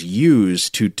regions use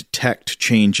to detect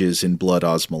changes in blood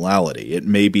osmolality. It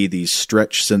may be these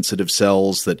stretch-sensitive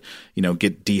cells that,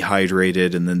 get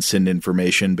dehydrated and then send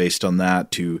information based on that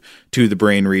to the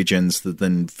brain regions that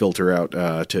then filter out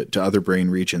to other brain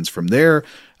regions from there,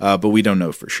 but we don't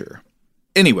know for sure.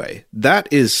 Anyway, that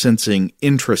is sensing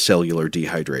intracellular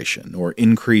dehydration, or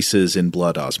increases in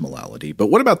blood osmolality. But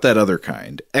what about that other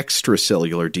kind,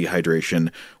 extracellular dehydration,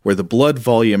 where the blood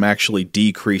volume actually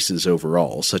decreases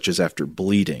overall, such as after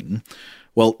bleeding?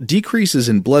 Well, decreases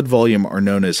in blood volume are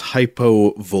known as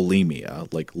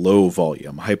hypovolemia, like low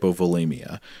volume,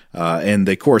 hypovolemia, and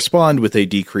they correspond with a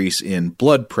decrease in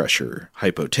blood pressure,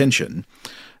 hypotension.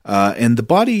 And the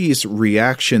body's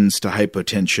reactions to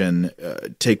hypotension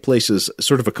take place as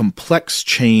sort of a complex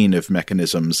chain of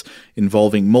mechanisms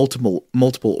involving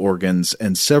multiple organs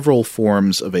and several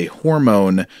forms of a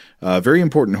hormone, a very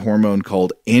important hormone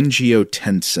called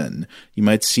angiotensin. You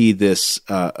might see this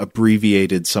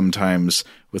abbreviated sometimes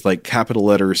with like capital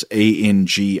letters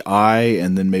ANGI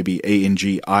and then maybe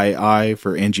ANGII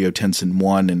for angiotensin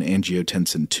 1 and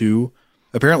angiotensin 2.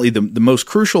 Apparently, the most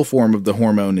crucial form of the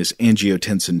hormone is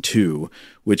angiotensin 2,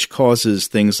 which causes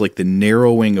things like the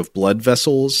narrowing of blood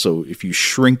vessels. So if you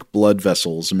shrink blood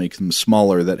vessels and make them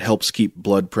smaller, that helps keep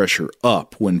blood pressure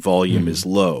up when volume is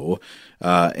low.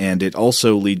 And it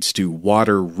also leads to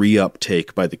water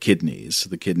reuptake by the kidneys.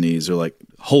 The kidneys are like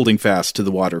holding fast to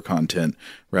the water content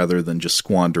rather than just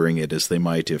squandering it as they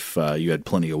might if you had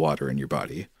plenty of water in your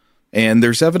body. And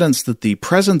there's evidence that the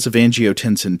presence of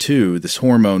angiotensin 2, this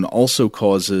hormone, also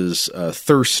causes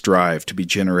thirst drive to be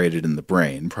generated in the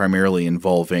brain, primarily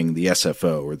involving the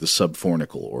SFO, or the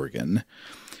subfornical organ.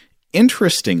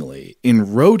 Interestingly,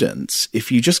 in rodents,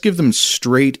 if you just give them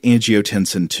straight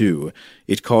angiotensin 2,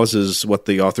 it causes what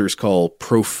the authors call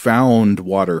profound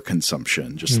water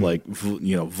consumption, just like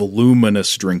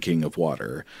voluminous drinking of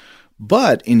water.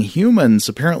 But in humans,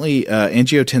 apparently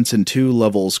angiotensin 2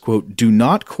 levels, quote, do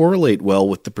not correlate well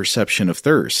with the perception of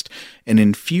thirst, and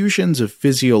infusions of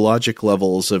physiologic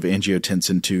levels of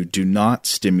angiotensin 2 do not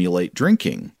stimulate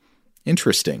drinking.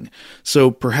 Interesting.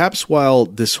 So perhaps while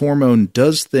this hormone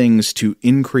does things to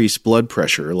increase blood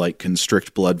pressure, like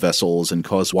constrict blood vessels and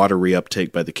cause water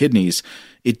reuptake by the kidneys,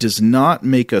 it does not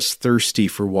make us thirsty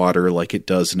for water like it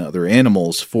does in other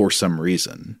animals for some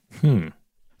reason.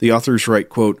 The authors write,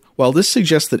 quote, "While this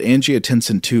suggests that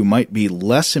angiotensin 2 might be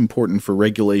less important for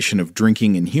regulation of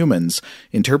drinking in humans,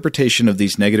 interpretation of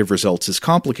these negative results is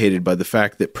complicated by the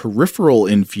fact that peripheral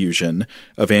infusion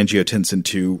of angiotensin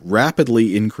 2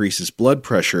 rapidly increases blood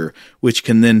pressure, which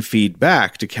can then feed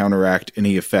back to counteract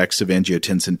any effects of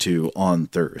angiotensin 2 on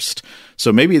thirst."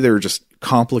 So maybe there are just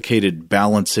complicated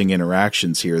balancing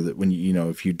interactions here that when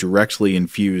if you directly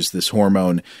infuse this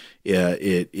hormone,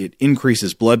 it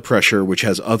increases blood pressure, which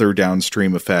has other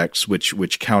downstream effects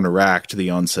which counteract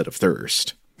the onset of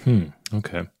thirst.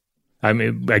 Okay. I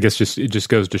mean, I guess it just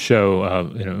goes to show,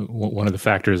 one of the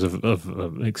factors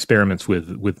of experiments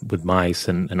with mice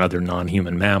and other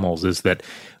non-human mammals is that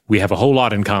we have a whole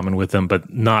lot in common with them,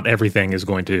 but not everything is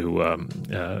going to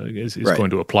Right. going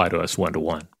to apply to us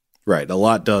one-to-one. Right. A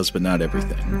lot does, but not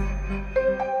everything.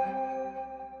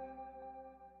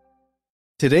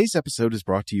 Today's episode is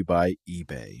brought to you by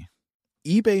eBay.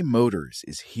 eBay Motors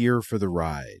is here for the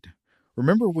ride.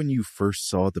 Remember when you first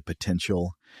saw the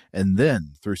potential? And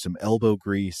then, through some elbow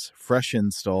grease, fresh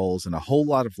installs, and a whole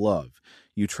lot of love,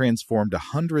 you transformed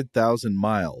 100,000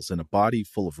 miles and a body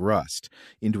full of rust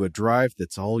into a drive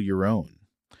that's all your own.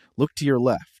 Look to your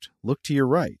left. Look to your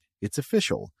right. It's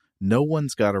official. No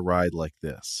one's got a ride like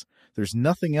this. There's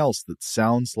nothing else that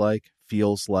sounds like,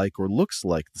 feels like, or looks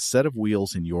like the set of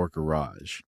wheels in your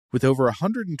garage. With over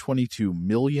 122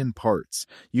 million parts,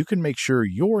 you can make sure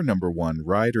your number one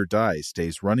ride or die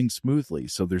stays running smoothly,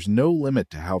 so there's no limit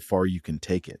to how far you can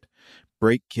take it.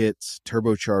 Brake kits,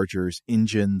 turbochargers,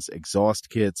 engines, exhaust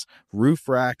kits, roof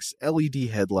racks, LED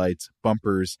headlights,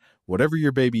 bumpers, whatever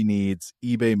your baby needs,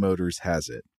 eBay Motors has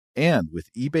it. And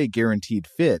with eBay Guaranteed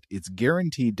Fit, it's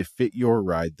guaranteed to fit your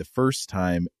ride the first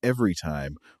time, every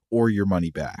time, or your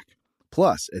money back.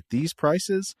 Plus, at these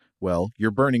prices, well,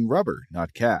 you're burning rubber,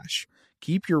 not cash.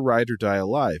 Keep your ride or die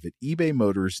alive at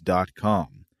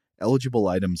ebaymotors.com. Eligible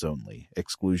items only.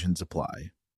 Exclusions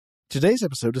apply. Today's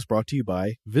episode is brought to you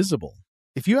by Visible.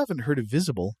 If you haven't heard of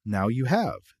Visible, now you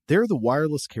have. They're the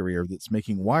wireless carrier that's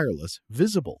making wireless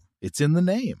visible. It's in the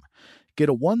name. Get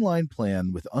a one-line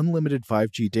plan with unlimited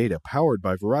 5G data powered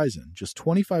by Verizon, just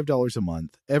 $25 a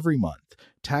month, every month,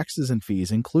 taxes and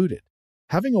fees included.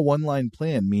 Having a one-line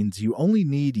plan means you only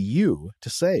need you to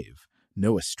save.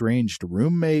 No estranged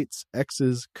roommates,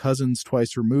 exes, cousins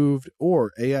twice removed,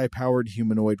 or AI-powered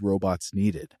humanoid robots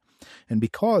needed. And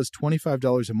because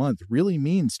 $25 a month really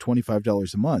means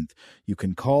 $25 a month, you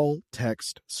can call,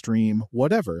 text, stream,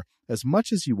 whatever, as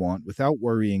much as you want without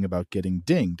worrying about getting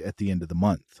dinged at the end of the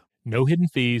month. No hidden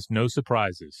fees, no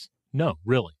surprises. No,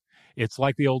 really. It's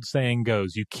like the old saying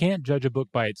goes, you can't judge a book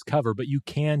by its cover, but you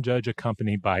can judge a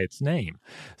company by its name.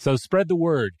 So spread the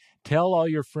word. Tell all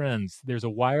your friends there's a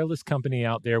wireless company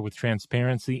out there with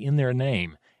transparency in their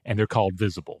name, and they're called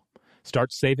Visible.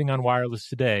 Start saving on wireless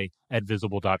today at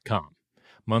Visible.com.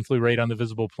 Monthly rate on the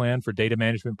Visible plan for data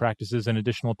management practices and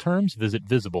additional terms, visit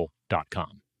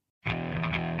Visible.com.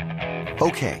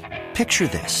 Okay, picture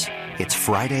this. It's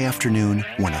Friday afternoon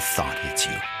when a thought hits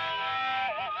you.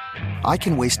 I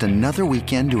can waste another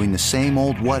weekend doing the same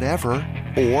old whatever,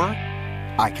 or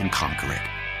I can conquer it.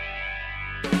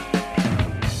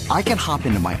 I can hop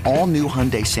into my all-new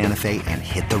Hyundai Santa Fe and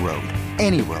hit the road.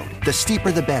 Any road. The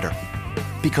steeper, the better.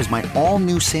 Because my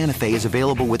all-new Santa Fe is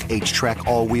available with H-Track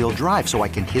all-wheel drive, so I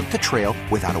can hit the trail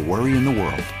without a worry in the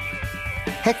world.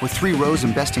 Heck, with 3 rows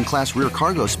and best-in-class rear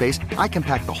cargo space, I can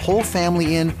pack the whole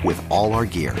family in with all our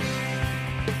gear.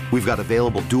 We've got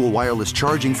available dual wireless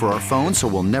charging for our phones, so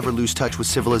we'll never lose touch with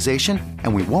civilization,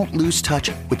 and we won't lose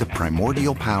touch with the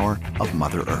primordial power of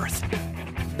Mother Earth.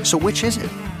 So which is it?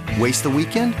 Waste the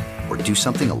weekend or do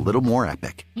something a little more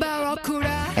epic?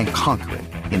 And conquer it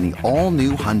in the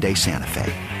all-new Hyundai Santa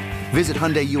Fe. Visit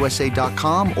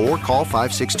HyundaiUSA.com or call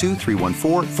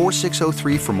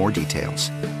 562-314-4603 for more details.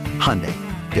 Hyundai,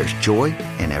 there's joy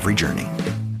in every journey.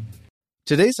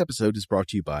 Today's episode is brought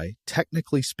to you by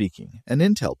Technically Speaking, an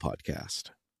Intel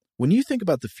podcast. When you think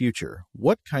about the future,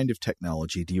 what kind of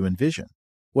technology do you envision?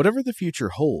 Whatever the future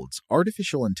holds,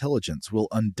 artificial intelligence will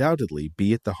undoubtedly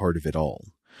be at the heart of it all.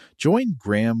 Join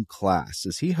Graham Class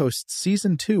as he hosts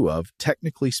Season 2 of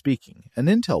Technically Speaking, an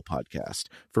Intel podcast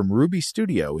from Ruby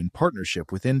Studio in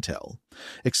partnership with Intel.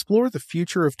 Explore the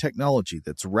future of technology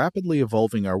that's rapidly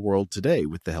evolving our world today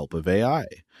with the help of AI.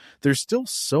 There's still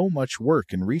so much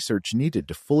work and research needed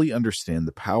to fully understand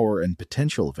the power and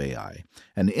potential of AI,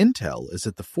 and Intel is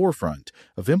at the forefront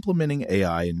of implementing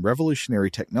AI in revolutionary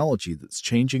technology that's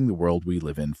changing the world we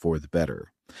live in for the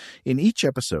better. In each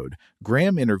episode,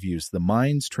 Graham interviews the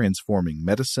minds transforming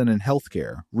medicine and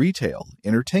healthcare, retail,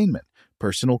 entertainment,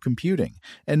 personal computing,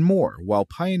 and more while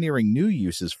pioneering new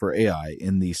uses for AI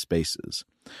in these spaces.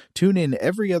 Tune in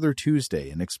every other Tuesday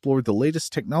and explore the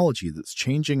latest technology that's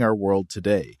changing our world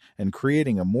today and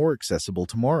creating a more accessible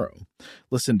tomorrow.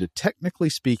 Listen to Technically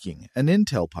Speaking, an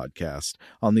Intel podcast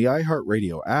on the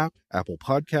iHeartRadio app, Apple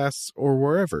Podcasts, or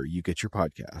wherever you get your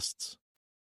podcasts.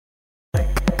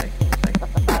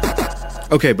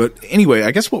 Okay, but anyway,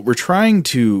 I guess what we're trying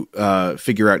to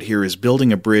figure out here is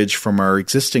building a bridge from our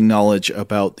existing knowledge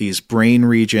about these brain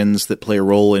regions that play a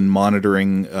role in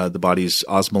monitoring the body's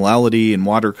osmolality and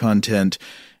water content,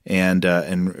 and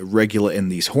regulate,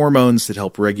 and these hormones that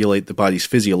help regulate the body's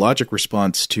physiologic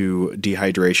response to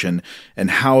dehydration,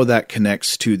 and how that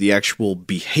connects to the actual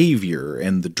behavior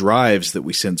and the drives that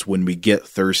we sense when we get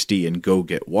thirsty and go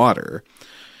get water.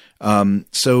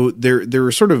 So there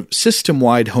are sort of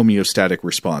system-wide homeostatic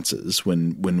responses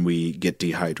when we get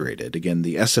dehydrated. Again,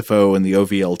 the SFO and the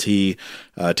OVLT,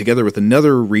 together with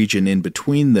another region in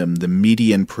between them, the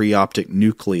median preoptic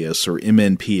nucleus, or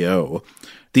MNPO.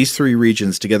 These three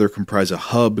regions together comprise a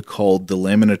hub called the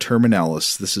lamina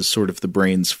terminalis. This is sort of the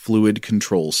brain's fluid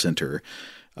control center.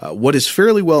 What is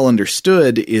fairly well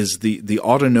understood is the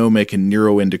autonomic and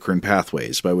neuroendocrine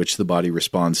pathways by which the body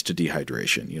responds to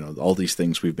dehydration. You know, all these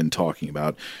things we've been talking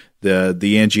about. The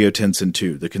angiotensin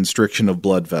II, the constriction of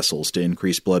blood vessels to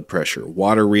increase blood pressure,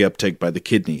 water reuptake by the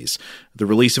kidneys, the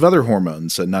release of other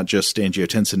hormones, not just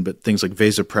angiotensin, but things like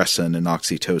vasopressin and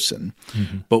oxytocin.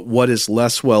 Mm-hmm. But what is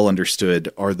less well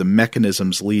understood are the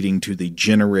mechanisms leading to the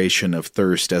generation of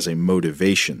thirst as a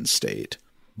motivation state.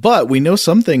 But we know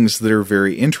some things that are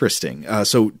very interesting.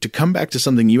 So to come back to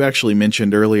something you actually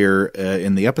mentioned earlier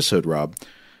in the episode, Rob,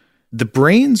 the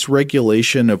brain's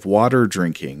regulation of water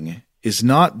drinking is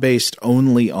not based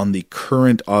only on the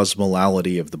current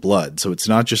osmolality of the blood. So it's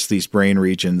not just these brain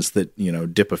regions that, you know,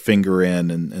 dip a finger in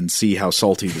and see how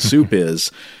salty the soup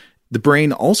is. The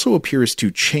brain also appears to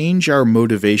change our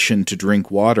motivation to drink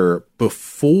water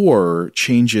before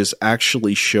changes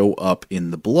actually show up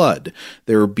in the blood.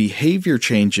 There are behavior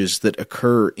changes that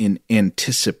occur in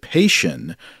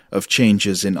anticipation of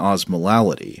changes in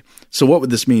osmolality. So what would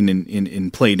this mean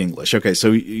in plain English? Okay,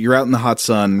 so you're out in the hot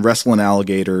sun wrestling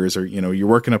alligators, or, you know, you're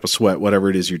working up a sweat, whatever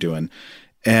it is you're doing,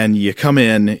 and you come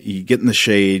in, you get in the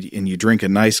shade, and you drink a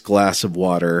nice glass of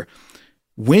water.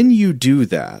 When you do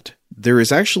that, there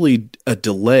is actually a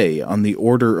delay on the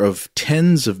order of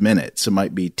tens of minutes. It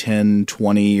might be 10,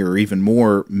 20, or even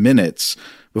more minutes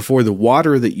before the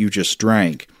water that you just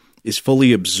drank is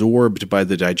fully absorbed by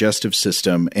the digestive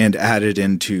system and added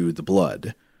into the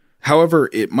blood. However,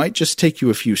 it might just take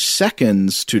you a few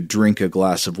seconds to drink a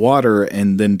glass of water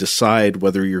and then decide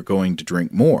whether you're going to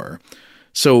drink more.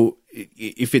 So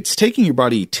if it's taking your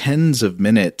body tens of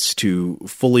minutes to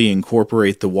fully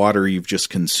incorporate the water you've just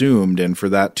consumed, and for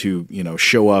that to, you know,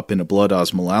 show up in a blood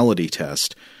osmolality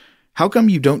test, how come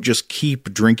you don't just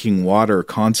keep drinking water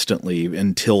constantly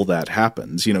until that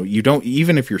happens? You know, you don't,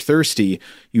 even if you're thirsty,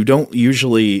 you don't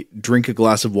usually drink a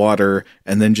glass of water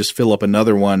and then just fill up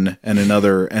another one and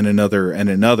another and another and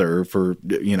another for,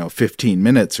 15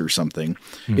 minutes or something.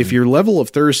 Mm-hmm. If your level of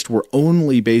thirst were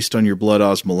only based on your blood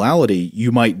osmolality,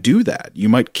 you might do that. You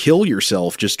might kill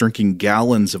yourself just drinking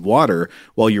gallons of water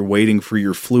while you're waiting for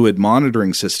your fluid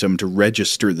monitoring system to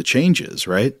register the changes,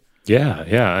 right? Yeah.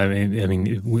 I mean,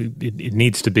 it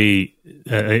needs to be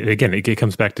again. It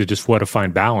comes back to just what a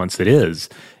fine balance it is,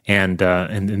 and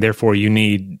therefore you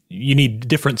need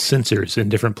different sensors in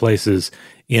different places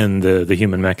in the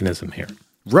human mechanism here.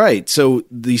 Right. So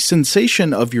the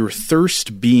sensation of your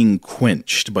thirst being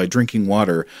quenched by drinking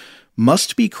water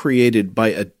must be created by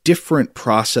a different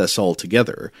process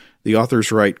altogether. The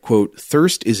authors write, quote,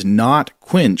 "Thirst is not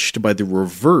quenched by the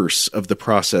reverse of the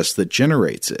process that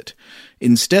generates it.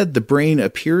 Instead, the brain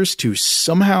appears to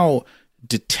somehow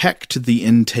detect the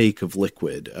intake of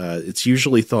liquid." It's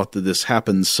usually thought that this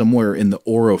happens somewhere in the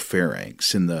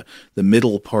oropharynx, in the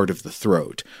middle part of the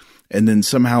throat, and then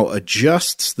somehow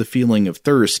adjusts the feeling of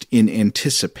thirst in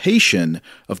anticipation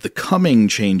of the coming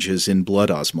changes in blood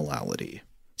osmolality.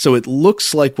 So it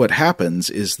looks like what happens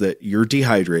is that you're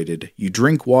dehydrated, you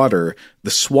drink water,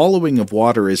 the swallowing of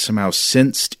water is somehow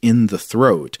sensed in the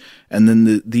throat, and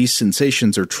then these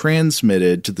sensations are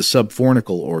transmitted to the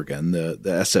subfornical organ, the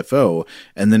SFO,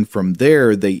 and then from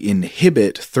there they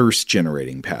inhibit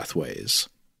thirst-generating pathways.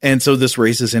 And so this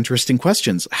raises interesting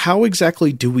questions. How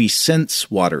exactly do we sense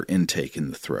water intake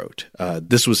in the throat?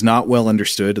 This was not well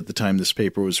understood at the time this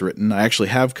paper was written. I actually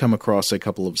have come across a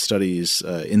couple of studies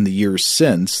in the years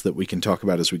since that we can talk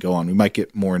about as we go on. We might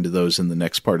get more into those in the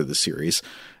next part of the series.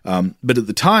 But at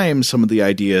the time, some of the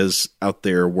ideas out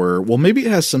there were, well, maybe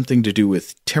it has something to do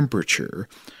with temperature.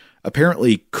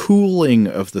 Apparently, cooling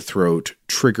of the throat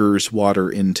triggers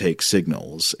water intake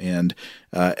signals, and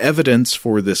evidence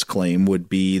for this claim would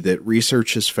be that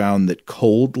research has found that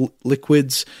cold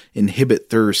liquids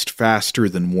inhibit thirst faster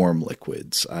than warm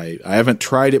liquids. I haven't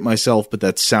tried it myself, but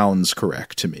that sounds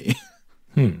correct to me.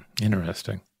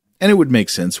 Interesting. And it would make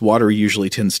sense. Water usually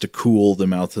tends to cool the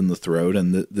mouth and the throat,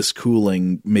 and this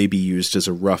cooling may be used as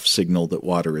a rough signal that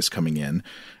water is coming in.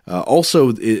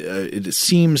 Also, it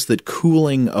seems that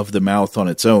cooling of the mouth on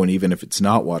its own, even if it's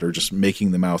not water, just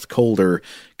making the mouth colder,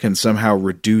 can somehow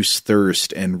reduce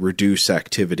thirst and reduce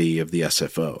activity of the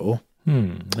SFO.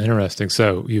 Interesting.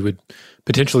 So you would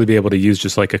potentially be able to use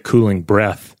just like a cooling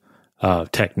breath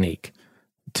technique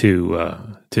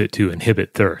to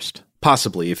inhibit thirst.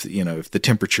 Possibly, if the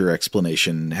temperature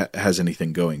explanation has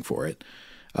anything going for it.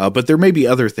 But there may be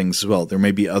other things as well. There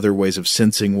may be other ways of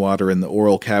sensing water in the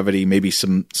oral cavity, maybe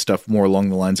some stuff more along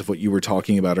the lines of what you were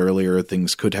talking about earlier.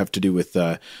 Things could have to do with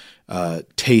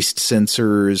taste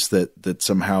sensors that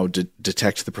somehow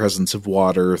detect the presence of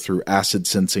water through acid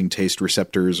sensing taste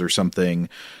receptors or something.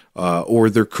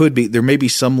 Or there may be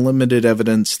some limited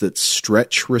evidence that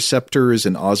stretch receptors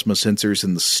and osmosensors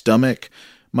in the stomach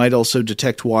might also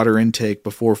detect water intake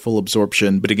before full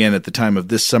absorption. But again, at the time of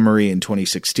this summary in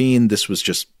 2016, this was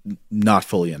just not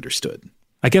fully understood.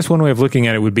 I guess one way of looking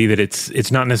at it would be that it's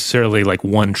not necessarily like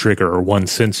one trigger or one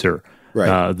sensor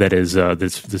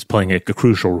that's playing a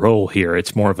crucial role here.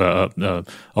 It's more of a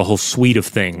whole suite of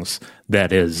things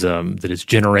that is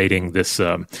generating this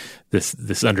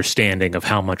understanding of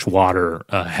how much water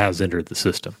has entered the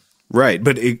system. Right,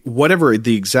 but whatever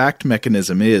the exact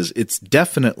mechanism is, it's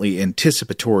definitely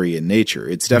anticipatory in nature.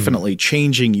 It's definitely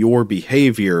changing your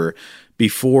behavior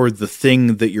before the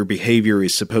thing that your behavior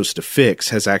is supposed to fix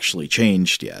has actually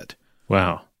changed yet.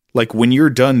 Wow. Like when you're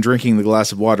done drinking the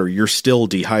glass of water, you're still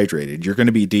dehydrated. You're going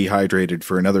to be dehydrated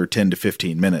for another 10 to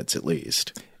 15 minutes at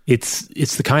least.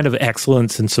 It's the kind of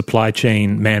excellence in supply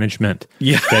chain management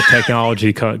that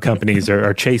technology companies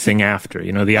are chasing after.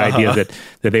 The idea that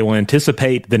they will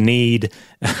anticipate the need,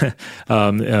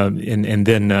 and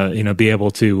then be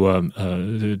able to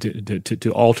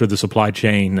alter the supply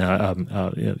chain,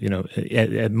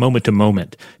 at moment to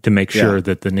moment to make sure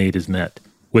that the need is met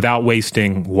without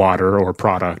wasting water or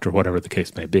product or whatever the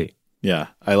case may be. Yeah,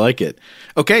 I like it.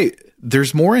 Okay,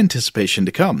 there's more anticipation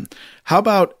to come. How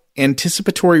about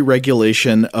anticipatory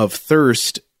regulation of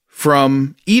thirst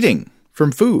from eating, from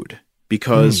food?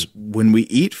 Because when we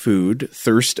eat food,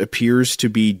 thirst appears to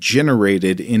be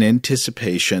generated in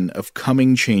anticipation of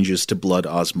coming changes to blood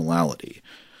osmolality.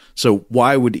 So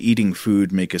why would eating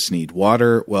food make us need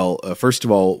water? Well, first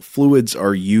of all, fluids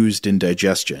are used in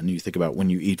digestion. You think about when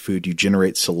you eat food, you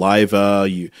generate saliva,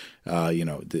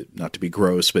 not to be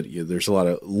gross, but there's a lot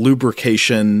of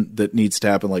lubrication that needs to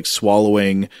happen, like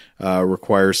swallowing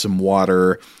requires some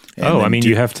water. And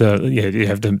you have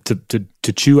to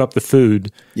chew up the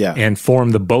food and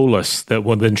form the bolus that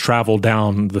will then travel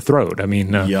down the throat. I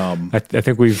mean, yum. I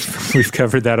think we've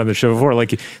covered that on the show before.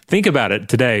 Like, think about it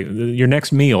today. Your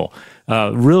next meal,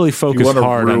 really focus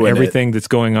hard on everything that's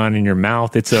going on in your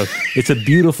mouth. It's a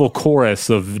beautiful chorus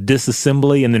of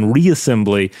disassembly and then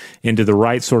reassembly into the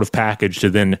right sort of package to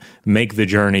then make the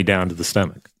journey down to the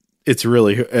stomach. It's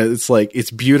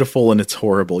it's beautiful and it's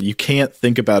horrible. You can't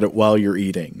think about it while you're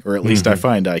eating, or at least I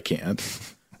find I can't.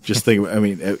 Just think,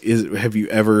 have you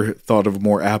ever thought of a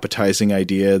more appetizing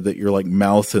idea that your like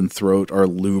mouth and throat are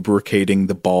lubricating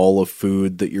the ball of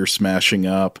food that you're smashing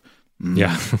up?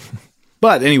 Yeah.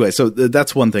 But anyway, so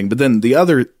that's one thing. But then the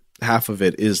other half of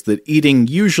it is that eating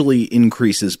usually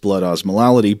increases blood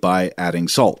osmolality by adding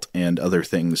salt and other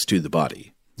things to the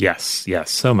body. Yes.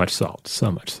 So much salt.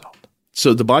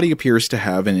 So the body appears to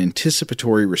have an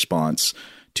anticipatory response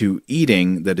to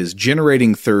eating that is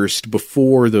generating thirst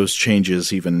before those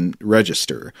changes even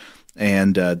register.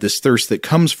 And this thirst that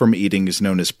comes from eating is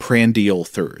known as prandial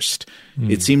thirst.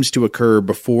 It seems to occur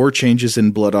before changes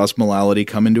in blood osmolality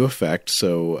come into effect.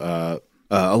 So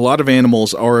a lot of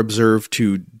animals are observed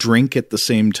to drink at the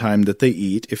same time that they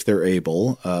eat, if they're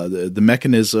able. The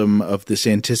mechanism of this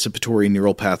anticipatory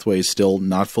neural pathway is still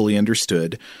not fully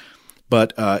understood.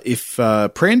 But if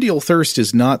prandial thirst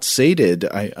is not sated,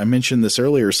 I mentioned this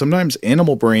earlier, sometimes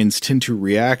animal brains tend to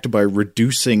react by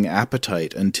reducing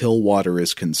appetite until water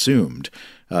is consumed.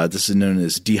 This is known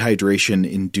as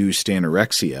dehydration-induced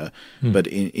anorexia. But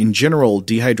in general,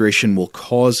 dehydration will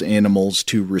cause animals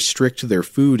to restrict their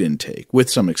food intake, with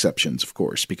some exceptions, of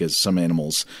course, because some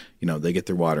animals, they get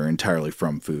their water entirely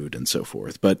from food and so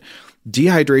forth. But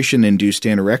dehydration-induced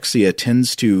anorexia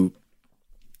tends to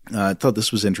I thought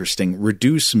this was interesting.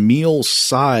 Reduce meal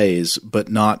size, but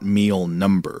not meal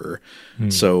number.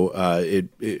 So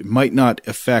it might not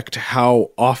affect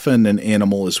how often an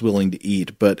animal is willing to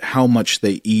eat, but how much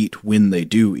they eat when they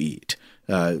do eat.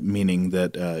 Meaning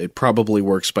that it probably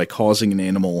works by causing an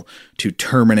animal to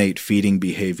terminate feeding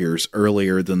behaviors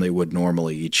earlier than they would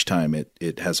normally each time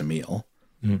it has a meal.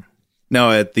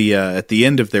 Now, at the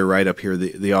end of their write-up here,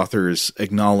 the authors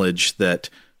acknowledge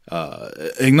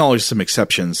some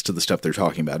exceptions to the stuff they're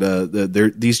talking about.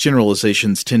 These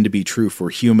generalizations tend to be true for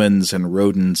humans and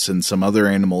rodents and some other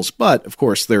animals, but of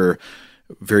course there are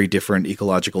very different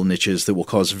ecological niches that will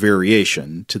cause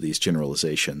variation to these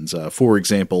generalizations. For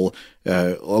example,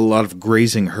 a lot of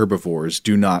grazing herbivores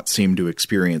do not seem to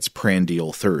experience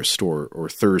prandial thirst or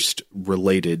thirst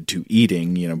related to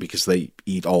eating, because they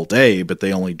eat all day, but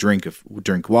they only drink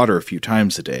water a few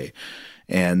times a day.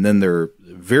 And then there are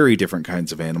very different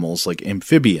kinds of animals like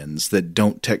amphibians that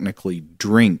don't technically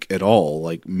drink at all.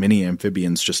 Like many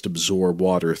amphibians just absorb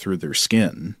water through their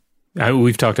skin.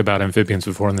 We've talked about amphibians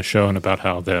before on the show and about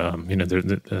how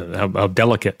how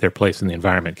delicate their place in the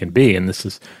environment can be, and this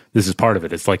is part of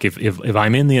it. It's like if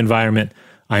I'm in the environment,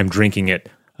 I am drinking it,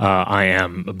 I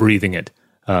am breathing it.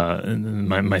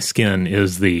 My skin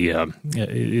is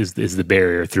the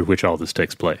barrier through which all this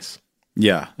takes place.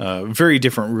 Yeah, very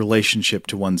different relationship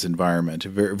to one's environment.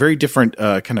 Very, very different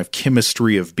kind of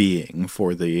chemistry of being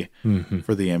for the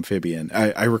amphibian.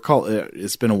 I recall,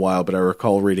 it's been a while, but I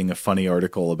recall reading a funny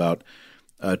article about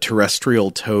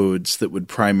terrestrial toads that would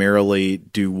primarily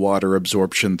do water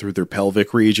absorption through their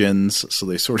pelvic regions. So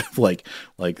they sort of like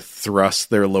thrust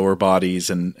their lower bodies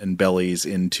and bellies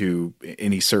into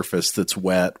any surface that's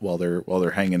wet while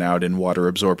they're hanging out in water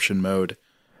absorption mode.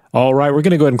 All right, we're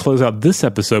going to go ahead and close out this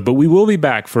episode, but we will be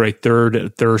back for a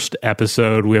third Thirst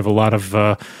episode. We have a lot of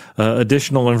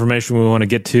additional information we want to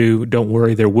get to. Don't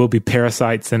worry, there will be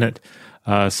parasites in it,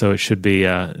 so it should be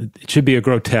a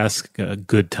grotesque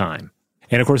good time.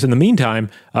 And of course, in the meantime,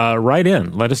 write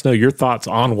in. Let us know your thoughts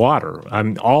on water.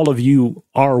 All of you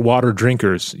are water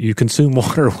drinkers. You consume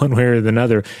water one way or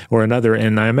another,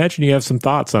 and I imagine you have some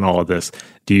thoughts on all of this.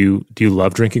 Do you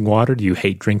love drinking water? Do you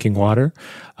hate drinking water?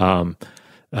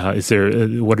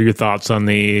 What are your thoughts on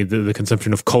the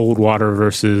consumption of cold water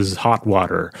versus hot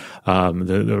water?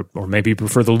 Or maybe you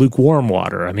prefer the lukewarm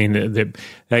water. I mean,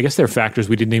 I guess there are factors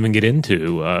we didn't even get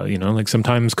into. Like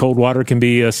sometimes cold water can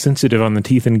be sensitive on the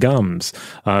teeth and gums.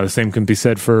 The same can be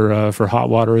said for hot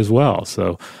water as well.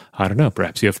 So I don't know.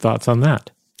 Perhaps you have thoughts on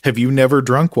that. Have you never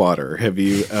drunk water? Have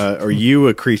you? Are you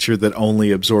a creature that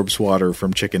only absorbs water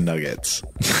from chicken nuggets?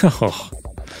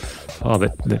 Oh,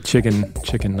 the chicken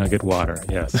nugget water,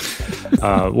 yes.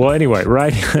 Well, anyway,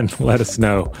 write in, let us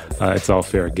know. It's all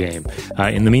fair game.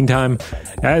 In the meantime,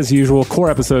 as usual, core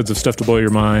episodes of Stuff to Blow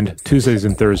Your Mind, Tuesdays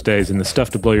and Thursdays in the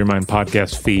Stuff to Blow Your Mind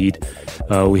podcast feed.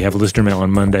 We have listener mail on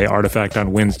Monday, Artifact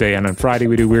on Wednesday, and on Friday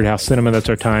we do Weird House Cinema. That's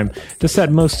our time to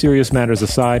set most serious matters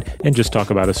aside and just talk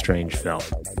about a strange film.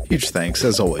 Huge thanks,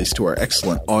 as always, to our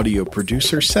excellent audio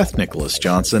producer, Seth Nicholas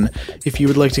Johnson. If you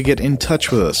would like to get in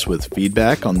touch with us with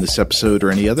feedback on this episode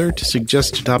or any other, to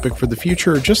suggest a topic for the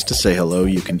future, or just to say hello,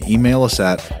 you can email us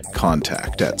at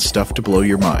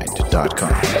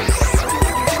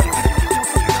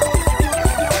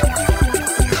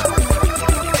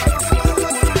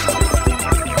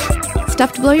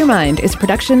Stuff to Blow Your Mind is a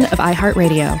production of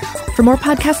iHeartRadio. For more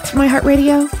podcasts from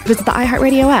iHeartRadio, visit the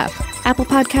iHeartRadio app, Apple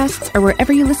Podcasts, or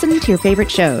wherever you listen to your favorite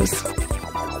shows.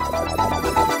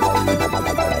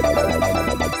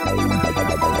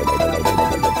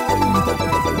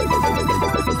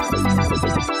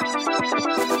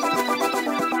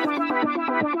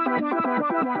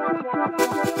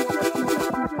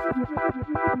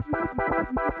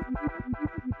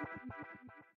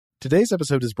 Today's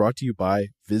episode is brought to you by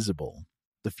Visible.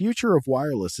 The future of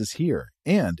wireless is here,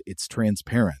 and it's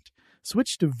transparent.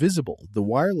 Switch to Visible, the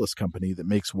wireless company that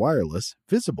makes wireless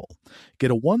visible.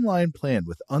 Get a one-line plan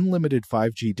with unlimited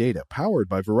 5G data powered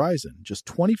by Verizon, just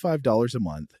 $25 a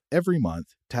month, every month,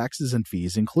 taxes and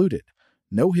fees included.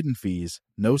 No hidden fees,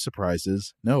 no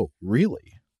surprises, no,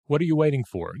 really. What are you waiting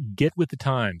for? Get with the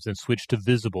times and switch to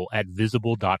Visible at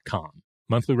Visible.com.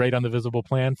 Monthly rate on the Visible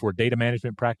plan. For data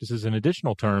management practices and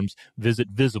additional terms, visit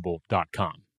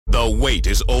Visible.com. The wait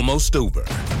is almost over.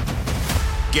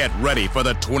 Get ready for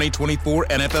the 2024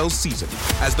 NFL season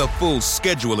as the full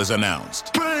schedule is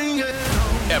announced.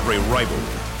 Every rivalry,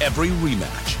 every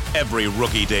rematch, every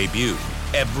rookie debut,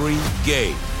 every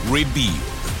game revealed.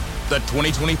 The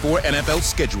 2024 NFL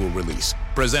schedule release,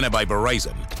 presented by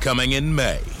Verizon, coming in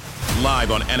May.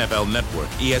 Live on NFL Network,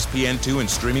 ESPN2, and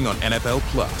streaming on NFL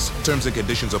Plus. Terms and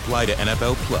conditions apply to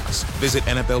NFL Plus. Visit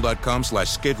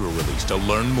NFL.com/schedule release to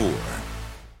learn more.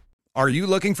 Are you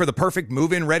looking for the perfect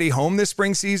move-in ready home this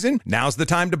spring season? Now's the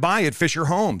time to buy at Fisher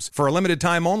Homes. For a limited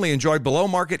time only, enjoy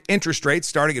below-market interest rates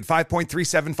starting at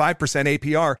 5.375%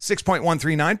 APR,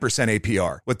 6.139%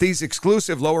 APR. With these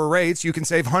exclusive lower rates, you can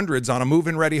save hundreds on a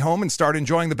move-in ready home and start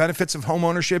enjoying the benefits of home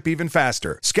ownership even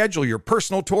faster. Schedule your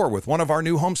personal tour with one of our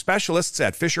new home specialists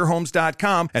at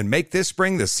FisherHomes.com and make this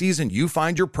spring the season you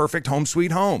find your perfect home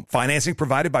sweet home. Financing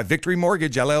provided by Victory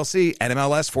Mortgage, LLC,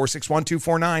 NMLS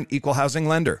 461249, Equal Housing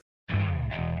Lender.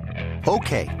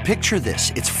 Okay, picture this.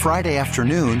 It's Friday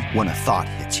afternoon when a thought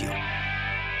hits you.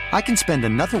 I can spend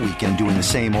another weekend doing the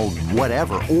same old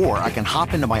whatever, or I can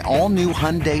hop into my all-new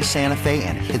Hyundai Santa Fe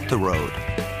and hit the road.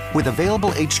 With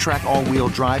available H-Track all-wheel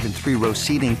drive and 3-row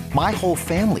seating, my whole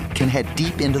family can head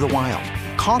deep into the wild.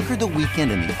 Conquer the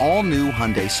weekend in the all-new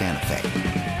Hyundai Santa Fe.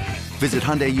 Visit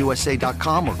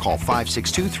HyundaiUSA.com or call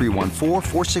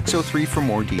 562-314-4603 for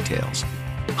more details.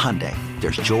 Hyundai,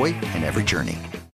 there's joy in every journey.